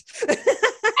smart.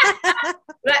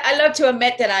 I love to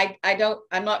admit that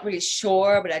I'm not really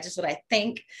sure, but that's just what I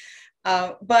think.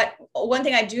 But one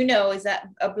thing I do know is that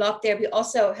block therapy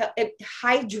also it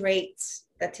hydrates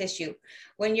the tissue.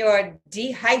 When you're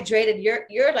dehydrated,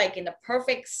 you're like in a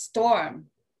perfect storm,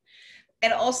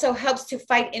 and also helps to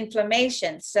fight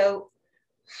inflammation. So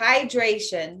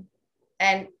hydration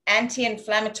and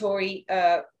anti-inflammatory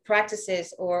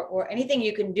practices or anything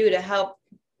you can do to help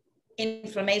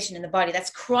inflammation in the body, that's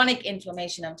chronic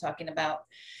inflammation I'm talking about,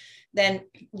 then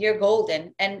you're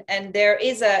golden. And there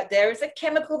is a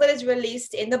chemical that is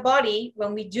released in the body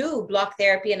when we do block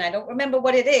therapy, and I don't remember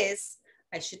what it is.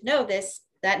 I should know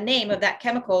that name of that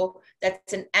chemical.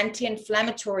 That's an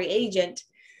anti-inflammatory agent.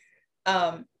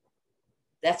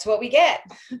 That's what we get,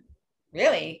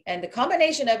 really. And the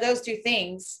combination of those two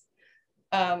things,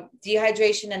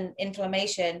 dehydration and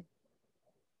inflammation,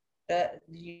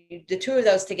 the two of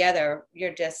those together,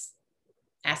 you're just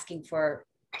asking for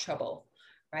trouble,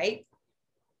 right?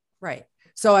 Right.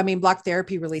 So, I mean, block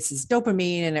therapy releases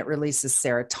dopamine and it releases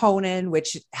serotonin,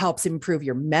 which helps improve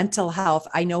your mental health.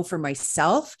 I know for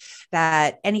myself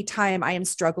that anytime I am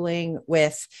struggling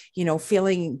with,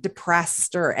 feeling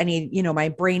depressed or my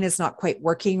brain is not quite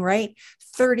working right,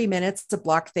 30 minutes of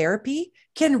block therapy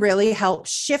can really help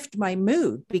shift my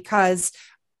mood because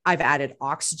I've added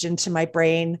oxygen to my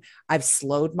brain. I've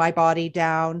slowed my body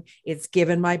down. It's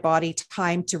given my body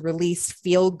time to release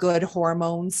feel good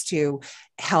hormones to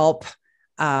help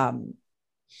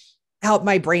help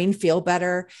my brain feel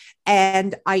better.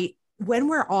 And when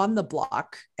we're on the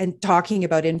block and talking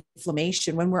about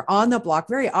inflammation, when we're on the block,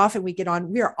 very often we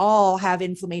all have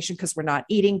inflammation because we're not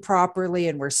eating properly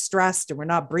and we're stressed and we're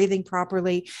not breathing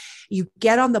properly. You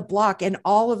get on the block and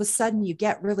all of a sudden you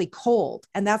get really cold.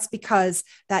 And that's because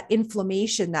that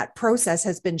inflammation, that process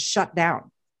has been shut down.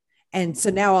 And so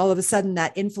now all of a sudden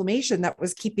that inflammation that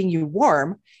was keeping you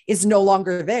warm is no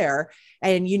longer there.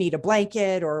 And you need a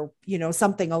blanket or,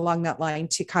 something along that line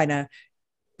to kind of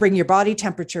bring your body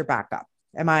temperature back up.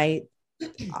 Am I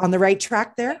on the right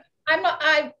track there?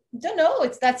 I don't know.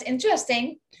 That's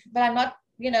interesting, but I'm not,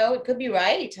 it could be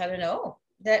right. I don't know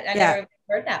that. I never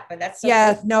heard that, but that's so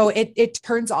cool. No, it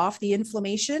turns off the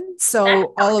inflammation.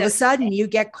 So all of a sudden you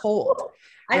get cold.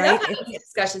 I love having these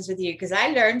discussions with you because I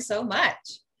learned so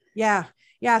much. Yeah.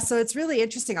 Yeah. So it's really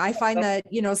interesting. I find that,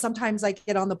 sometimes I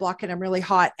get on the block and I'm really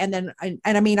hot. And then,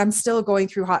 I'm still going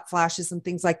through hot flashes and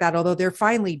things like that, although they're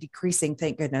finally decreasing,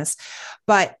 thank goodness.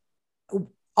 But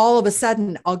all of a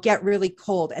sudden I'll get really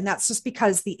cold. And that's just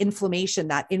because the inflammation,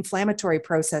 that inflammatory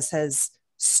process has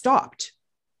stopped.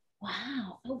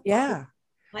 Wow. Oh, yeah.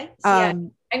 Right. I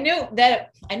knew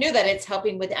that it's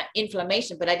helping with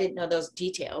inflammation, but I didn't know those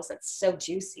details. That's so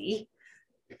juicy.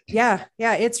 Yeah.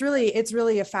 It's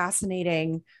really a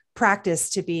fascinating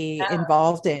practice to be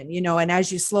involved in, and as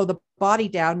you slow the body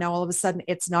down, now all of a sudden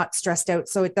it's not stressed out.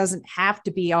 So it doesn't have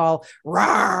to be all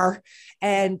raw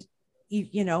and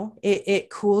it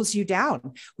cools you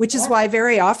down, which is why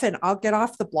very often I'll get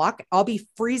off the block. I'll be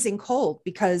freezing cold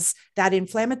because that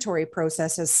inflammatory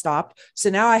process has stopped. So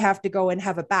now I have to go and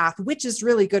have a bath, which is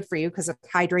really good for you because it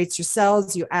hydrates your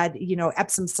cells. You add,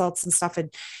 Epsom salts and stuff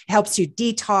and helps you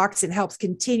detox and helps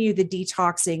continue the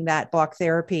detoxing that block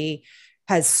therapy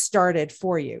has started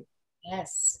for you.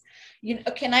 Yes.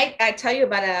 Can I tell you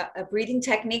about a breathing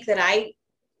technique that I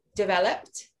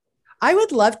developed? I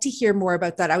would love to hear more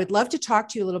about that. I would love to talk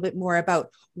to you a little bit more about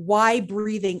why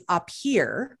breathing up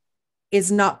here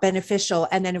is not beneficial.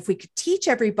 And then if we could teach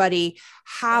everybody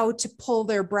how to pull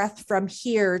their breath from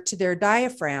here to their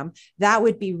diaphragm, that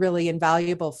would be really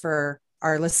invaluable for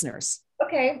our listeners.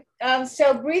 Okay.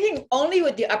 So breathing only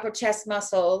with the upper chest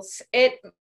muscles, it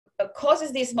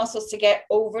causes these muscles to get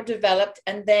overdeveloped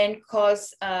and then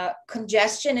cause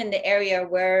congestion in the area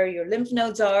where your lymph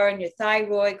nodes are and your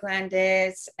thyroid gland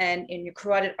is and in your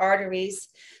carotid arteries.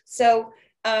 So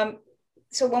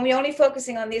when we're only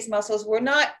focusing on these muscles, we're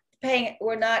not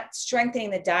strengthening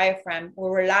the diaphragm.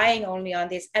 We're relying only on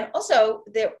these. And also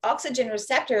the oxygen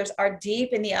receptors are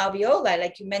deep in the alveoli,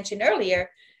 like you mentioned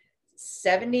earlier.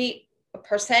 70%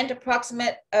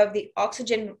 approximate of the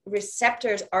oxygen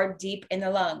receptors are deep in the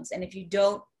lungs. And if you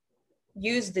don't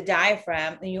use the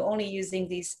diaphragm and you're only using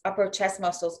these upper chest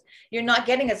muscles, you're not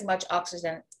getting as much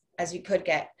oxygen as you could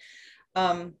get.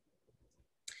 And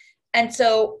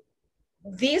so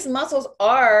these muscles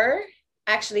are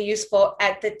actually useful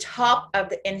at the top of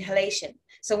the inhalation.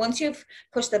 So once you've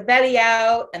pushed the belly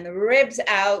out and the ribs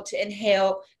out to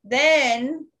inhale,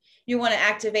 then you want to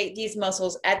activate these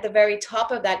muscles at the very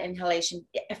top of that inhalation.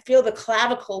 Feel the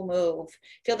clavicle move.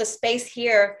 Feel the space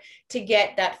here to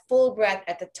get that full breath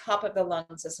at the top of the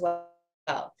lungs as well.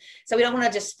 So we don't want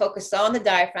to just focus on the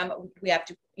diaphragm. We have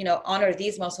to, honor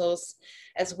these muscles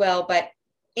as well, but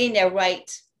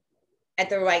at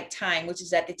the right time, which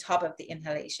is at the top of the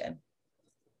inhalation.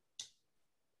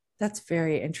 That's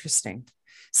very interesting.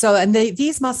 So, and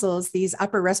these muscles, these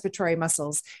upper respiratory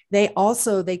muscles, they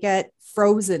get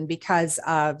frozen because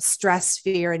of stress,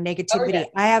 fear, and negativity. Oh,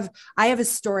 yeah. I have a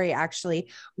story actually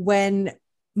when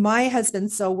my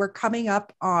husband, so we're coming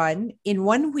up on in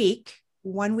 1 week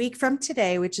from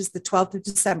today, which is the 12th of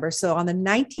December. So on the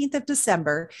 19th of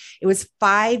December, it was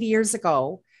 5 years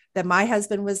ago that my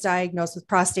husband was diagnosed with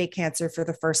prostate cancer for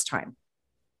the first time.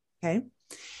 Okay.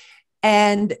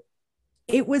 And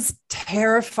it was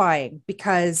terrifying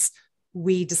because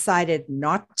we decided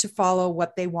not to follow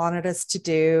what they wanted us to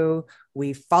do.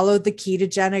 We followed the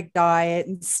ketogenic diet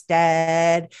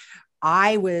instead.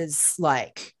 I was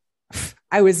like,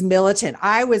 I was militant.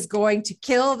 I was going to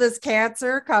kill this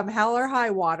cancer come hell or high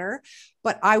water,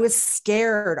 but I was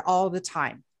scared all the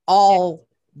time, all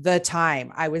the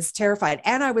time. I was terrified.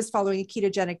 And I was following a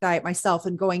ketogenic diet myself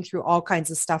and going through all kinds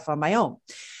of stuff on my own.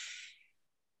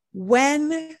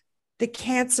 When the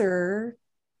cancer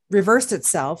reversed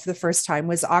itself the first time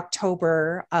was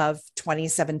October of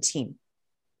 2017.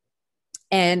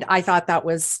 And I thought that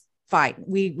was fine.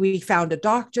 We found a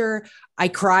doctor. I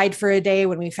cried for a day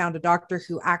when we found a doctor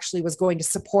who actually was going to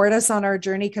support us on our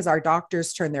journey, because our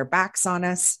doctors turned their backs on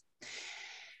us.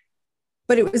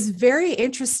 But it was very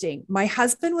interesting. My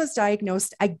husband was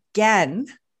diagnosed again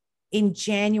in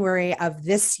January of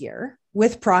this year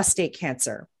with prostate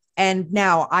cancer. And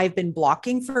now I've been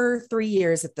blocking for 3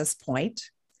 years at this point.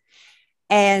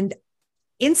 And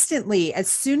instantly, as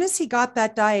soon as he got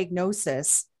that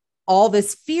diagnosis, all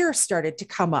this fear started to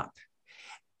come up.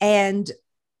 And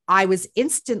I was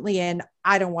instantly in,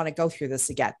 I don't want to go through this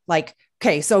again. Like,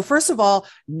 okay, so first of all,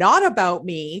 not about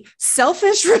me,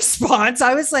 selfish response.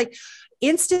 I was like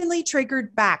instantly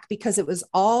triggered back because it was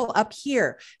all up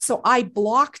here. So I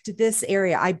blocked this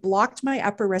area. I blocked my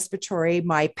upper respiratory,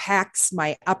 my pecs,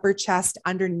 my upper chest,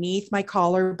 underneath my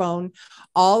collarbone,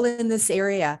 all in this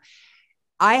area.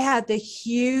 I had the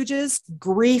hugest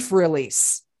grief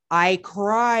release. I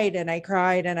cried and I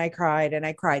cried and I cried and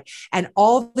I cried. And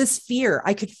all this fear,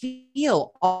 I could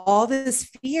feel all this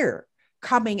fear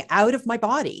coming out of my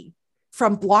body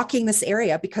from blocking this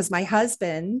area because my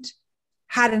husband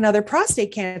had another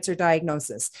prostate cancer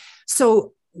diagnosis.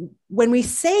 So when we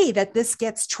say that this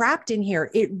gets trapped in here,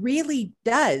 it really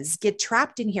does get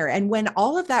trapped in here. And when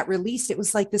all of that released, it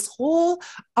was like this whole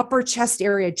upper chest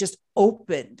area just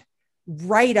opened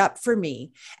right up for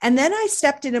me. And then I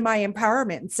stepped into my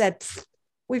empowerment and said,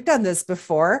 we've done this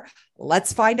before.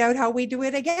 Let's find out how we do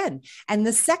it again. And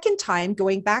the second time,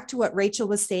 going back to what Rachel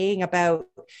was saying about,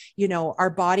 you know,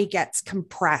 our body gets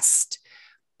compressed.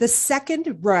 The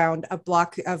second round of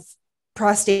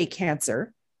prostate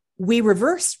cancer, we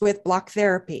reversed with block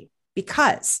therapy,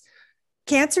 because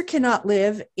cancer cannot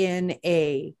live in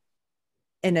an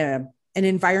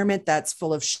environment that's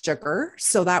full of sugar.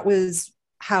 So that was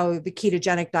how the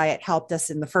ketogenic diet helped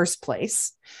us in the first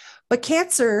place. But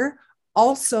cancer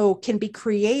also can be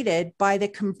created by the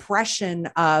compression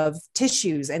of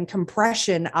tissues and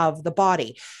compression of the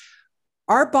body.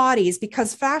 Our bodies,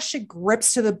 because fascia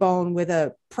grips to the bone with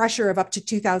a pressure of up to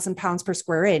 2,000 pounds per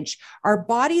square inch, our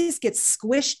bodies get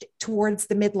squished towards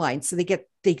the midline. So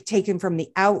they taken from the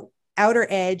outer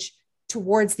edge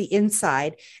towards the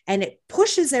inside, and it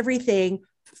pushes everything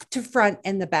to front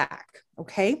and the back.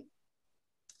 Okay.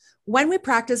 When we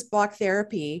practice block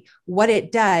therapy, what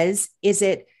it does is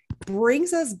it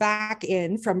brings us back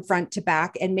in from front to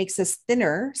back and makes us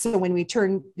thinner. So when we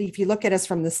turn, if you look at us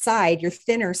from the side, you're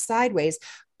thinner sideways,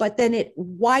 but then it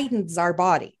widens our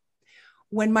body.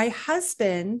 When my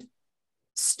husband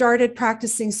started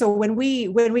practicing, so when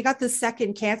we got the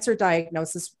second cancer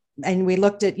diagnosis and we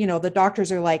looked at, you know, the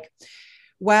doctors are like,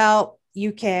 well,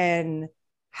 you can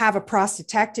have a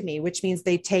prostatectomy, which means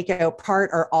they take out part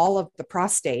or all of the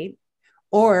prostate,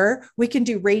 or we can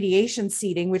do radiation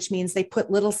seeding, which means they put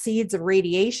little seeds of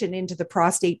radiation into the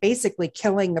prostate, basically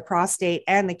killing the prostate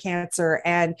and the cancer.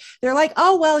 And they're like,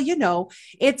 oh, well, you know,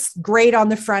 it's great on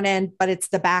the front end, but it's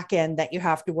the back end that you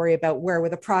have to worry about, where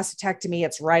with a prostatectomy,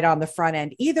 it's right on the front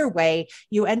end. Either way,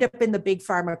 you end up in the big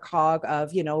pharma cog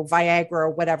of, you know, Viagra or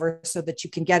whatever, so that you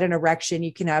can get an erection,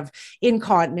 you can have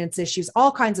incontinence issues,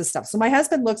 all kinds of stuff. So my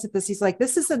husband looks at this, he's like,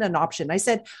 this isn't an option. I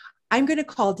said, I'm going to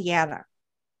call Deanna.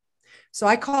 So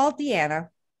I called Deanna,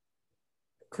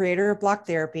 creator of block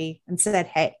therapy, and said,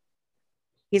 hey,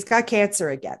 he's got cancer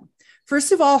again.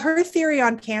 First of all, her theory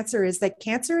on cancer is that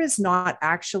cancer is not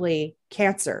actually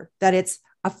cancer, that it's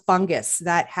a fungus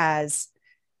that has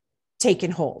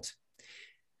taken hold.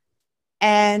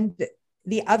 And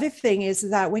the other thing is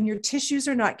that when your tissues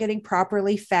are not getting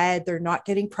properly fed, they're not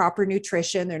getting proper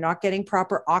nutrition, they're not getting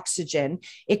proper oxygen,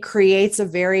 it creates a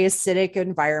very acidic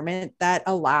environment that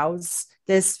allows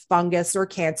this fungus or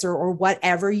cancer or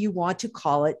whatever you want to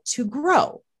call it to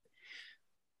grow.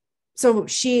 So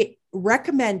she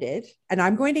recommended, and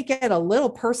I'm going to get a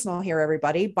little personal here,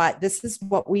 everybody, but this is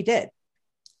what we did.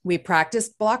 We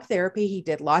practiced block therapy. He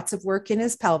did lots of work in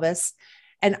his pelvis.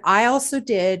 And I also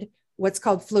did what's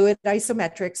called fluid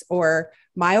isometrics or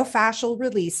myofascial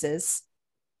releases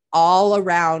all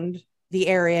around the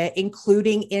area,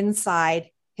 including inside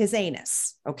his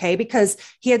anus. Okay. Because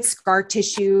he had scar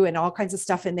tissue and all kinds of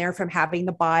stuff in there from having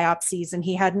the biopsies, and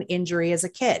he had an injury as a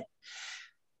kid.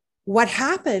 What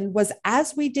happened was,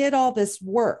 as we did all this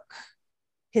work,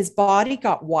 his body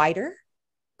got wider,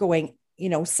 going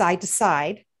side to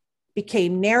side,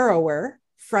 became narrower,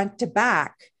 front to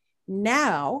back.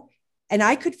 Now, and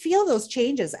I could feel those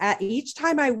changes at each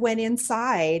time I went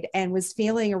inside and was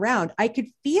feeling around. I could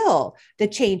feel the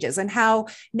changes, and how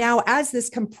now, as this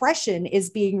compression is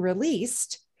being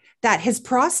released, that his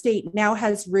prostate now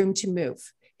has room to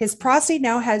move. His prostate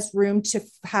now has room to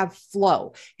have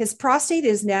flow. His prostate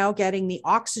is now getting the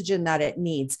oxygen that it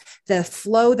needs, the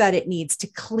flow that it needs to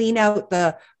clean out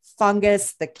the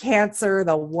fungus, the cancer,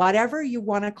 the whatever you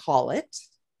want to call it.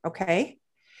 Okay.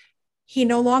 He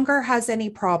no longer has any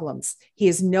problems. He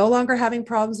is no longer having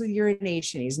problems with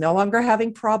urination. He's no longer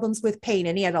having problems with pain.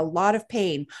 And he had a lot of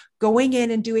pain. Going in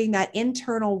and doing that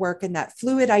internal work and that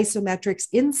fluid isometrics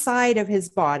inside of his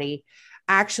body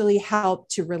actually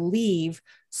helped to relieve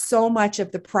so much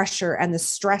of the pressure and the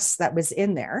stress that was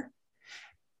in there.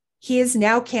 He is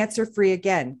now cancer-free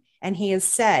again. And he has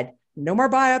said, no more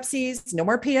biopsies, no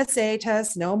more PSA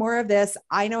tests, no more of this.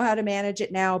 I know how to manage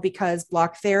it now because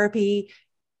block therapy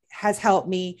has helped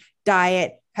me.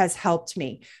 Diet has helped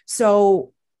me.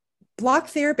 So block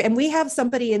therapy, and we have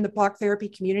somebody in the block therapy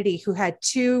community who had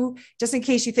two, just in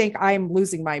case you think I'm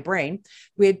losing my brain,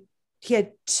 he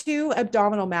had two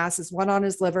abdominal masses, one on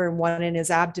his liver and one in his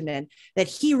abdomen, that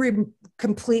he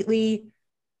completely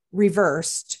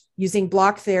reversed using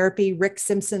block therapy, Rick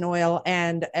Simpson oil,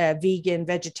 and a vegan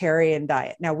vegetarian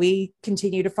diet. Now we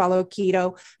continue to follow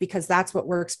keto because that's what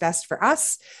works best for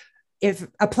us. If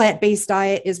a plant-based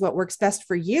diet is what works best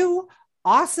for you,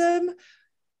 awesome.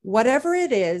 Whatever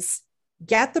it is,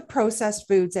 get the processed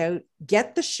foods out,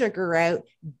 get the sugar out,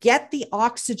 get the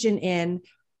oxygen in,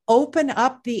 open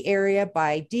up the area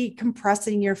by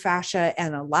decompressing your fascia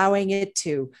and allowing it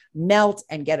to melt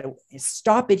and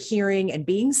stop adhering and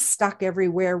being stuck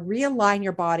everywhere, realign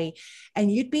your body,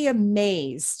 and you'd be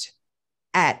amazed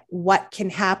at what can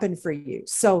happen for you.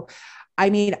 So, I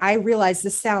mean, I realize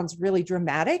this sounds really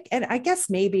dramatic, and I guess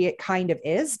maybe it kind of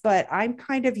is, but I'm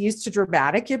kind of used to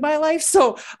dramatic in my life.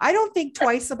 So I don't think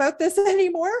twice about this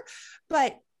anymore,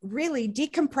 but really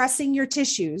decompressing your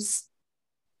tissues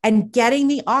and getting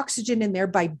the oxygen in there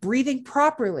by breathing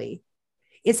properly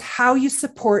is how you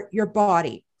support your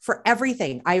body for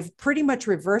everything. I've pretty much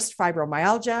reversed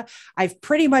fibromyalgia. I've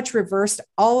pretty much reversed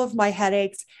all of my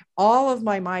headaches, all of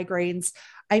my migraines.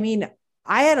 I mean,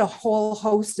 I had a whole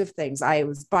host of things. I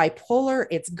was bipolar.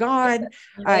 It's gone.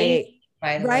 Right?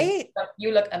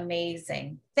 You look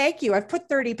amazing. Thank you. I've put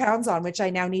 30 pounds on, which I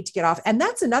now need to get off. And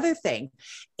that's another thing.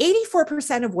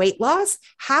 84% of weight loss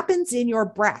happens in your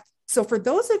breath. So for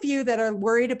those of you that are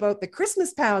worried about the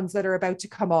Christmas pounds that are about to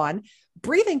come on,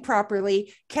 breathing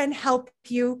properly can help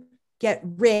you get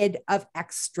rid of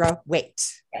extra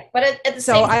weight. But at the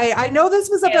so same time, I know this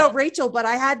was about Rachel, but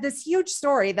I had this huge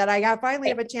story that I finally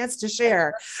have a chance to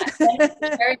share.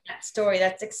 Sharing that story,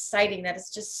 that's exciting. That is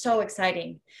just so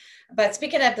exciting. But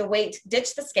speaking of the weight,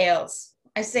 ditch the scales.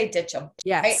 I say ditch them.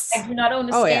 Yes. I do not own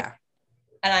a scale,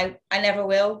 and I never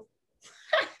will.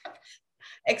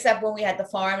 Except when we had the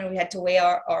farm and we had to weigh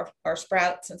our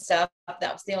sprouts and stuff.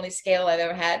 That was the only scale I've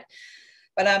ever had.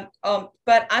 But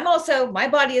I'm also, my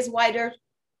body is wider.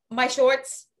 My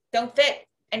shorts don't fit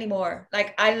anymore.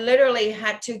 Like I literally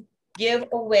had to give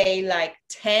away like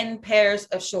 10 pairs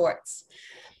of shorts.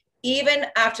 Even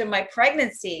after my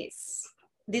pregnancies,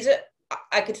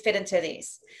 I could fit into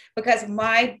these because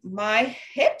my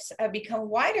hips have become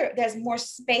wider. There's more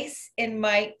space in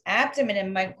my abdomen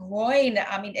and my groin.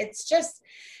 I mean, it's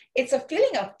a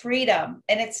feeling of freedom.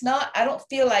 And it's not, I don't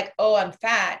feel like, oh, I'm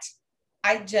fat.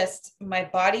 My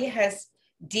body has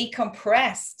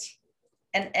decompressed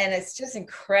and it's just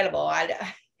incredible.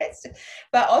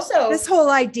 But also this whole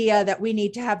idea that we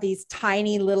need to have these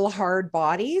tiny little hard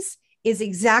bodies is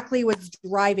exactly what's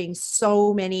driving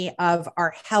so many of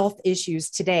our health issues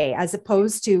today, as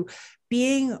opposed to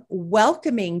being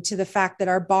welcoming to the fact that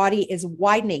our body is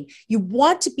widening. You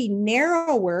want to be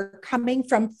narrower coming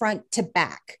from front to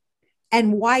back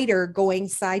and wider going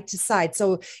side to side.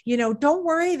 So, don't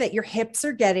worry that your hips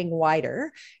are getting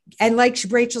wider. And like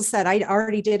Rachel said, I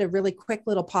already did a really quick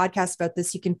little podcast about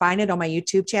this. You can find it on my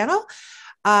YouTube channel.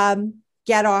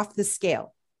 Get off the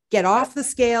scale. Get off the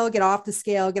scale, get off the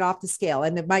scale, get off the scale.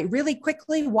 And it might really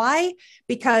quickly. Why?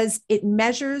 Because it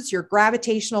measures your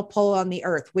gravitational pull on the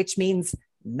earth, which means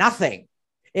nothing.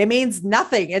 It means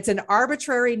nothing. It's an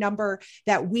arbitrary number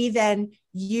that we then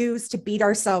use to beat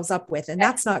ourselves up with. And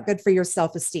that's not good for your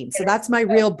self-esteem. So that's my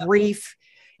real brief.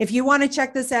 If you want to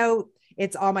check this out,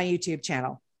 it's on my YouTube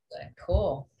channel.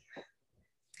 Cool.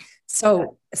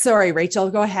 So sorry,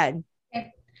 Rachel, go ahead.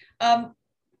 Okay.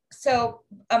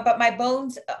 But my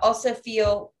bones also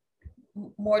feel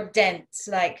more dense.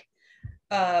 Like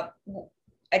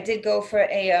I did go for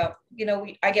a,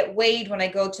 I get weighed when I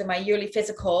go to my yearly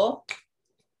physical,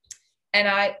 and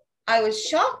I was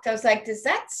shocked. I was like, is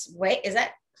that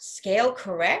scale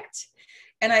correct?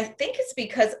 And I think it's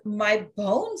because my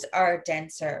bones are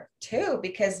denser too,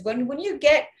 because when you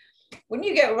get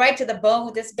right to the bone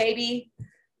with this baby,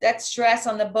 that stress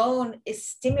on the bone, it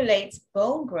stimulates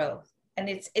bone growth. And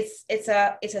it's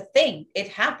a thing. It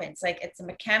happens. Like, it's a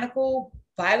mechanical,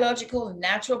 biological,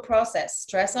 natural process.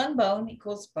 Stress on bone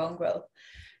equals bone growth.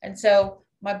 And so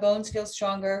my bones feel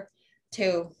stronger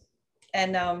too.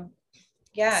 And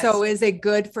yeah. So is it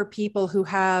good for people who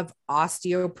have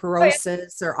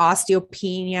osteoporosis or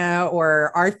osteopenia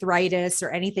or arthritis or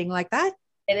anything like that?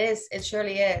 It is. It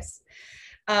surely is.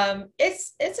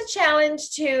 It's a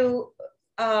challenge to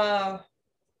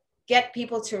get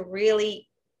people to really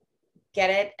get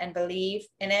it and believe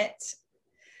in it.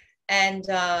 And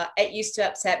it used to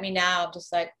upset me. Now I'm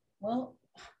just like, well,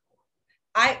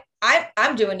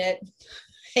 I'm doing it.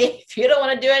 Hey, if you don't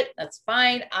want to do it, that's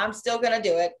fine. I'm still going to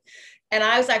do it. And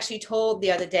I was actually told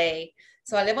the other day,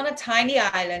 so I live on a tiny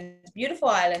island, beautiful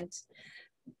island,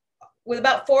 with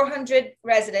about 400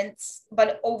 residents.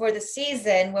 But over the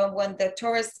season, when the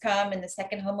tourists come and the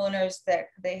second homeowners they're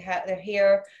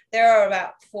here, there are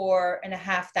about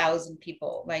 4,500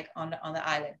 people, like, on the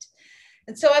island.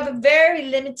 And so I have a very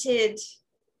limited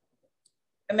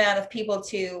amount of people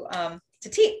to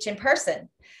teach in person.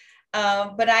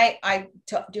 But I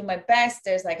do my best.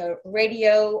 There's like a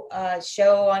radio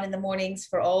show on in the mornings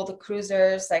for all the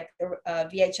cruisers, like the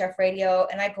VHF radio.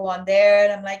 And I go on there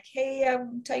and I'm like, hey,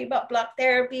 I'll tell you about block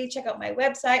therapy. Check out my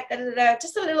website,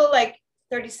 just a little like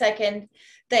 30-second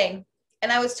thing.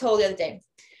 And I was told the other day,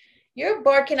 you're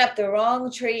barking up the wrong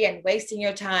tree and wasting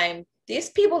your time.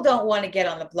 These people don't want to get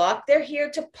on the block. They're here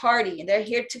to party, and they're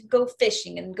here to go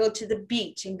fishing and go to the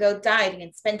beach and go diving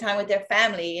and spend time with their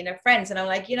family and their friends. And I'm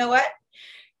like, you know what?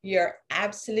 You're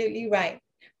absolutely right.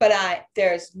 But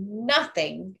there's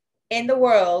nothing in the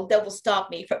world that will stop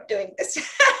me from doing this.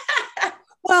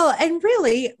 Well, and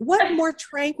really, what more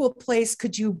tranquil place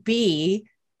could you be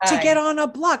to get on a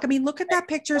block? I mean, look at that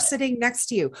picture sitting next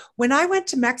to you. When I went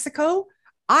to Mexico,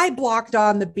 I blocked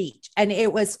on the beach and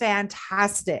it was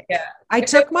fantastic. Yeah. I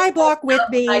took my block with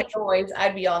me.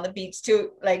 I'd be on the beach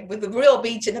too, like with the real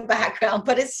beach in the background,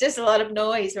 but it's just a lot of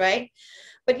noise, right?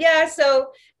 But yeah,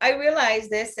 so I realized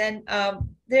this, and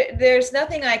there's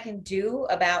nothing I can do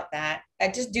about that. I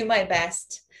just do my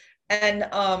best. And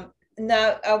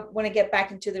now I want to get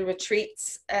back into the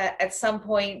retreats at some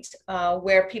point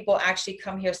where people actually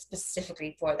come here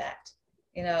specifically for that.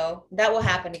 That will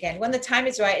happen again. When the time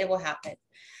is right, it will happen.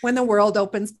 When the world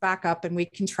opens back up and we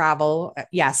can travel.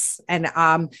 Yes. And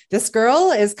this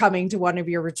girl is coming to one of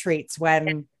your retreats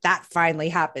when that finally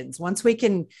happens. Once we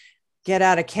can get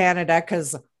out of Canada,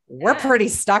 because we're pretty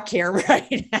stuck here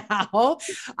right now.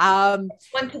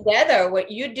 One together, what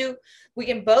you do, we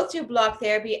can both do block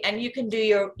therapy, and you can do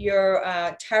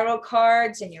your tarot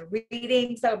cards and your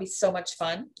readings. That would be so much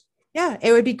fun. Yeah,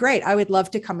 it would be great. I would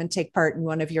love to come and take part in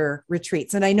one of your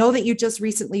retreats. And I know that you just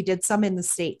recently did some in the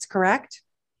States, correct?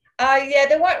 Yeah,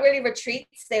 they weren't really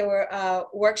retreats. They were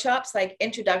workshops, like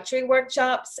introductory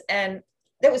workshops. And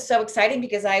that was so exciting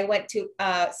because I went to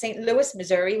St. Louis,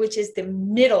 Missouri, which is the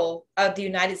middle of the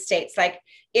United States. Like,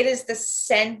 it is the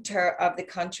center of the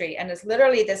country. And it's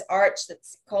literally this arch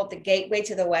that's called the Gateway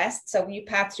to the West. So when you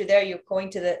pass through there, you're going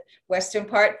to the western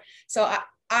part. So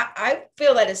I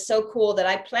feel that is so cool that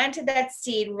I planted that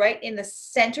seed right in the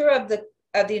center of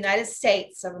the United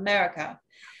States of America.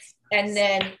 And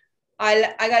then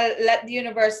I got to let the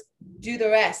universe do the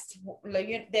rest.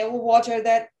 They will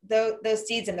water those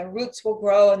seeds, and the roots will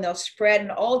grow and they'll spread in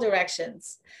all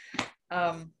directions.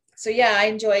 So yeah, I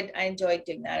enjoyed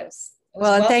doing that. It was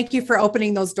well, and thank you for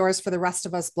opening those doors for the rest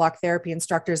of us block therapy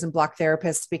instructors and block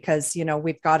therapists, because,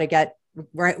 we've got to get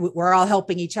right. We're all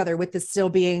helping each other with this still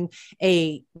being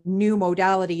a new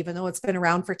modality, even though it's been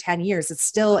around for 10 years, it's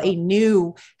still a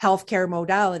new healthcare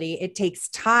modality. It takes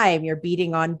time. You're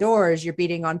beating on doors. You're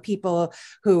beating on people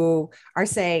who are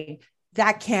saying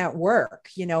that can't work.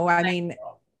 I mean,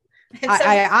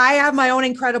 I have my own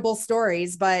incredible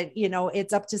stories, but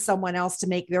it's up to someone else to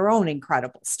make their own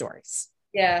incredible stories.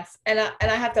 Yes. And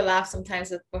I have to laugh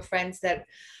sometimes with friends that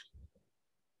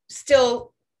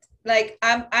still, like,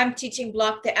 I'm teaching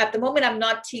block at the moment. I'm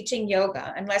not teaching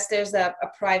yoga unless there's a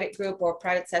private group or a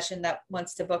private session that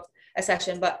wants to book a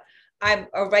session, but I'm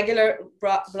a regular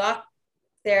block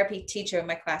therapy teacher in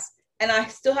my class. And I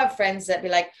still have friends that be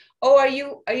like, oh, are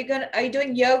you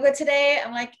doing yoga today?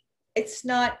 I'm like, it's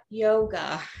not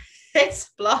yoga. It's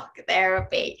block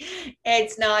therapy.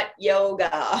 It's not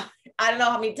yoga. I don't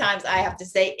know how many times I have to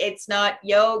say it's not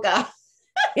yoga.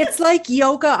 It's like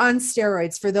yoga on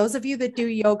steroids. For those of you that do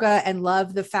yoga and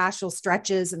love the fascial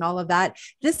stretches and all of that,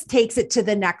 this takes it to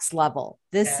the next level.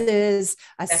 This is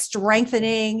a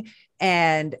strengthening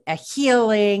and a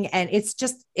healing. And it's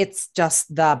just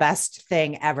the best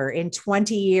thing ever. In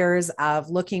 20 years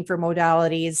of looking for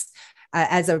modalities,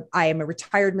 I am a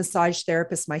retired massage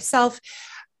therapist myself.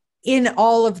 In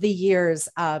all of the years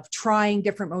of trying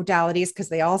different modalities, because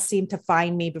they all seem to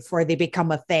find me before they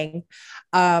become a thing,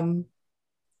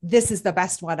 this is the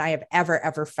best one I have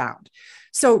ever found.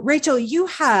 So Rachel, you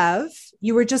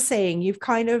were just saying, you've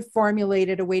kind of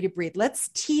formulated a way to breathe.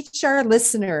 Let's teach our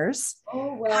listeners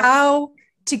how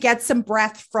to get some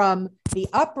breath from the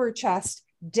upper chest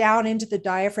down into the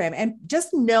diaphragm. And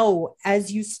just know,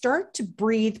 as you start to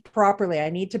breathe properly, I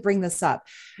need to bring this up.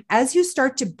 As you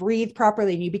start to breathe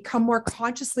properly and you become more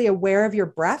consciously aware of your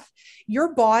breath,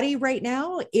 your body right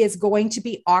now is going to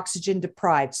be oxygen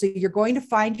deprived. So you're going to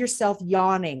find yourself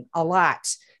yawning a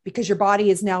lot because your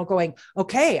body is now going,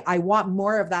 okay, I want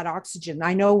more of that oxygen.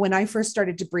 I know when I first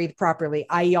started to breathe properly,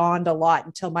 I yawned a lot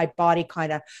until my body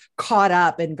kind of caught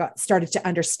up and started to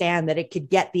understand that it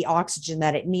could get the oxygen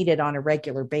that it needed on a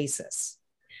regular basis.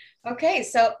 Okay,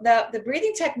 so the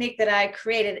breathing technique that I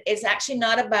created is actually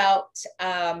not about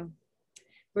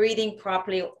breathing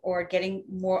properly or getting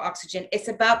more oxygen. It's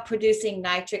about producing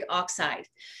nitric oxide.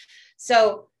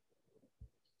 So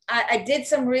I did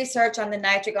some research on the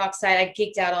nitric oxide. I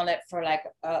geeked out on it for like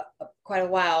quite a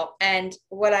while. And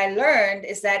what I learned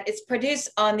is that it's produced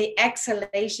on the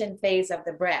exhalation phase of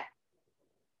the breath,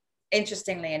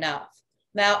 interestingly enough.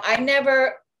 Now, I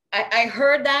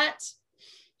heard that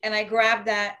and I grabbed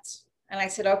that and I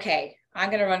said, okay, I'm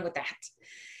going to run with that.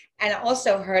 And I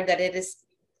also heard that it is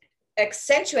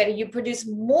accentuated. You produce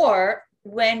more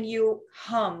when you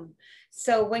hum.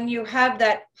 So when you have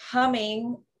that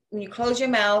humming, when you close your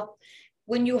mouth,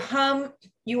 when you hum,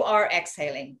 you are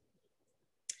exhaling.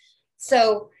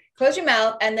 So close your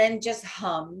mouth and then just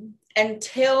hum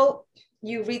until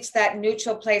you reach that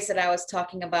neutral place that I was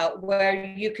talking about, where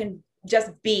you can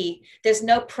just be. There's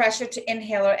no pressure to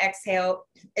inhale or exhale.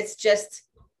 It's just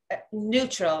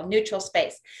neutral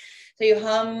space. So you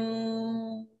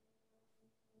hum.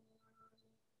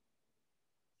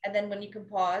 And then when you can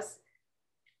pause,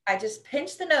 I just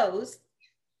pinch the nose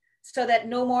so that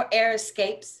no more air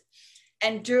escapes.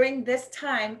 And during this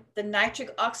time, the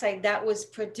nitric oxide that was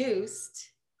produced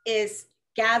is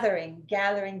gathering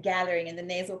in the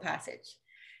nasal passage.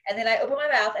 And then I open my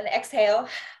mouth and exhale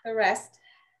the rest,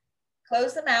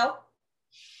 close the mouth,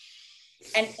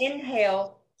 and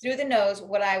inhale through the nose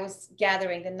what I was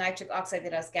gathering, the nitric oxide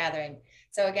that I was gathering.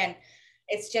 So again,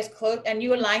 it's just close, and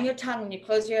you align your tongue when you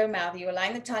close your mouth, you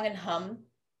align the tongue and hum.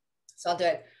 So I'll do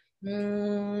it. Then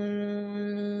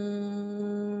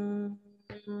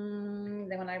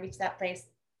when I reach that place,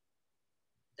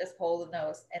 just hold the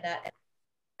nose and that.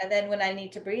 And then when I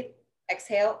need to breathe,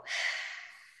 exhale,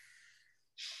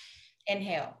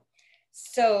 inhale.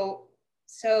 So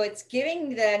it's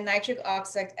giving the nitric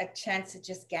oxide a chance to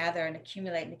just gather and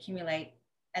accumulate.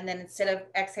 And then instead of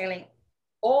exhaling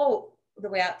all the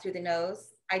way out through the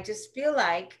nose, I just feel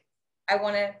like I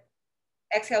want to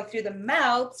exhale through the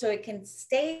mouth so it can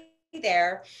stay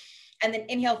there, and then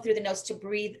inhale through the nose to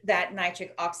breathe that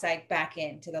nitric oxide back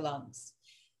into the lungs.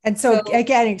 And so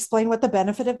again, explain what the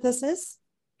benefit of this is.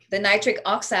 The nitric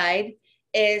oxide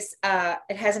is,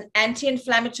 it has an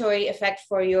anti-inflammatory effect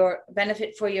for your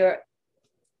benefit for your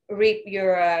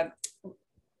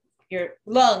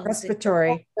lungs,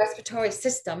 respiratory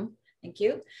system. Thank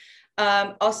you.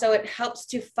 Also, it helps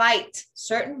to fight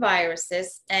certain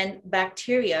viruses and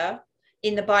bacteria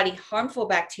in the body, harmful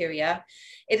bacteria.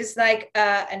 It is like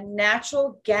a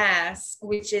natural gas,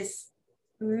 which is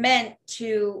meant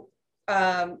to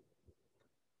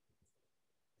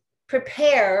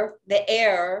prepare the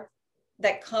air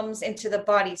that comes into the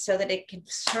body so that it can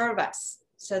serve us,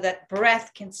 so that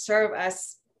breath can serve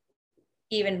us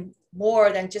even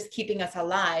more than just keeping us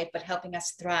alive, but helping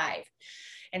us thrive.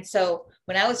 And so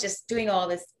when I was just doing all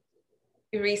this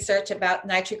research about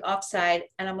nitric oxide,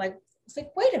 and I was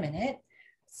like, wait a minute.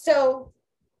 So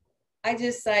I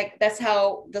just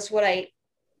that's what I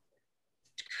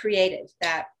created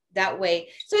that way.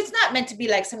 So it's not meant to be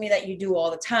like something that you do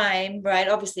all the time, right?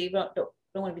 Obviously you don't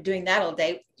want to be doing that all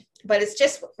day, but it's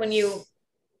just when you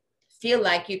feel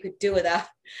like you could do with a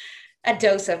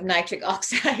dose of nitric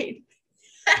oxide.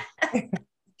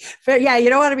 But yeah, you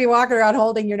don't want to be walking around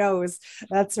holding your nose.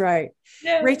 That's right.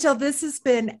 No. Rachel, this has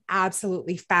been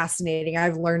absolutely fascinating.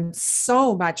 I've learned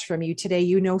so much from you today.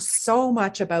 You know so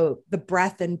much about the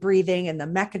breath and breathing and the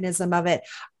mechanism of it.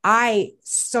 I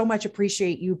so much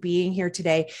appreciate you being here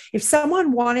today. If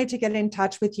someone wanted to get in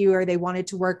touch with you, or they wanted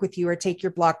to work with you or take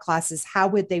your block classes, how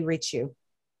would they reach you?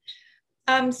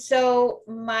 So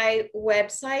my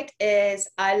website is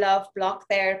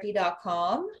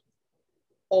iloveblockTherapy.com,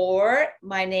 or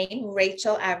my name,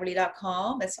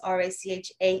 rachaelaberle.com. It's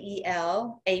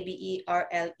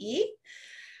RachaelAberle.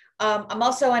 I'm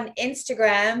also on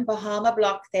Instagram, Bahama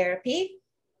Block Therapy.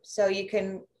 So you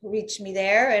can reach me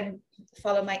there and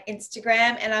follow my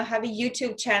Instagram. And I have a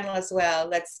YouTube channel as well.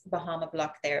 That's Bahama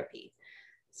Block Therapy.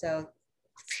 So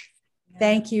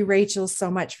thank you, Rachel,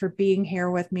 so much for being here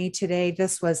with me today.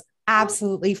 This was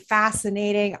absolutely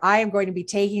fascinating. I am going to be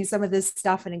taking some of this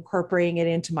stuff and incorporating it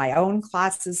into my own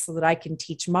classes so that I can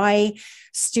teach my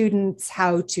students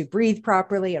how to breathe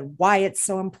properly and why it's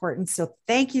so important. So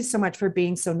thank you so much for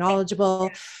being so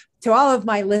knowledgeable. To all of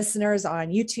my listeners on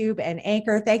YouTube and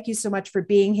Anchor, thank you so much for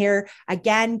being here.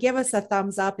 Again, give us a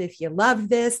thumbs up if you love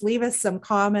this. Leave us some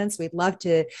comments. We'd love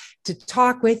to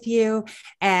talk with you.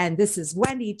 And this is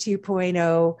Wendy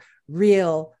 2.0,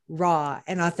 real, raw,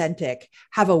 and authentic.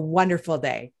 Have a wonderful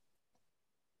day.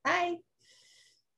 bye.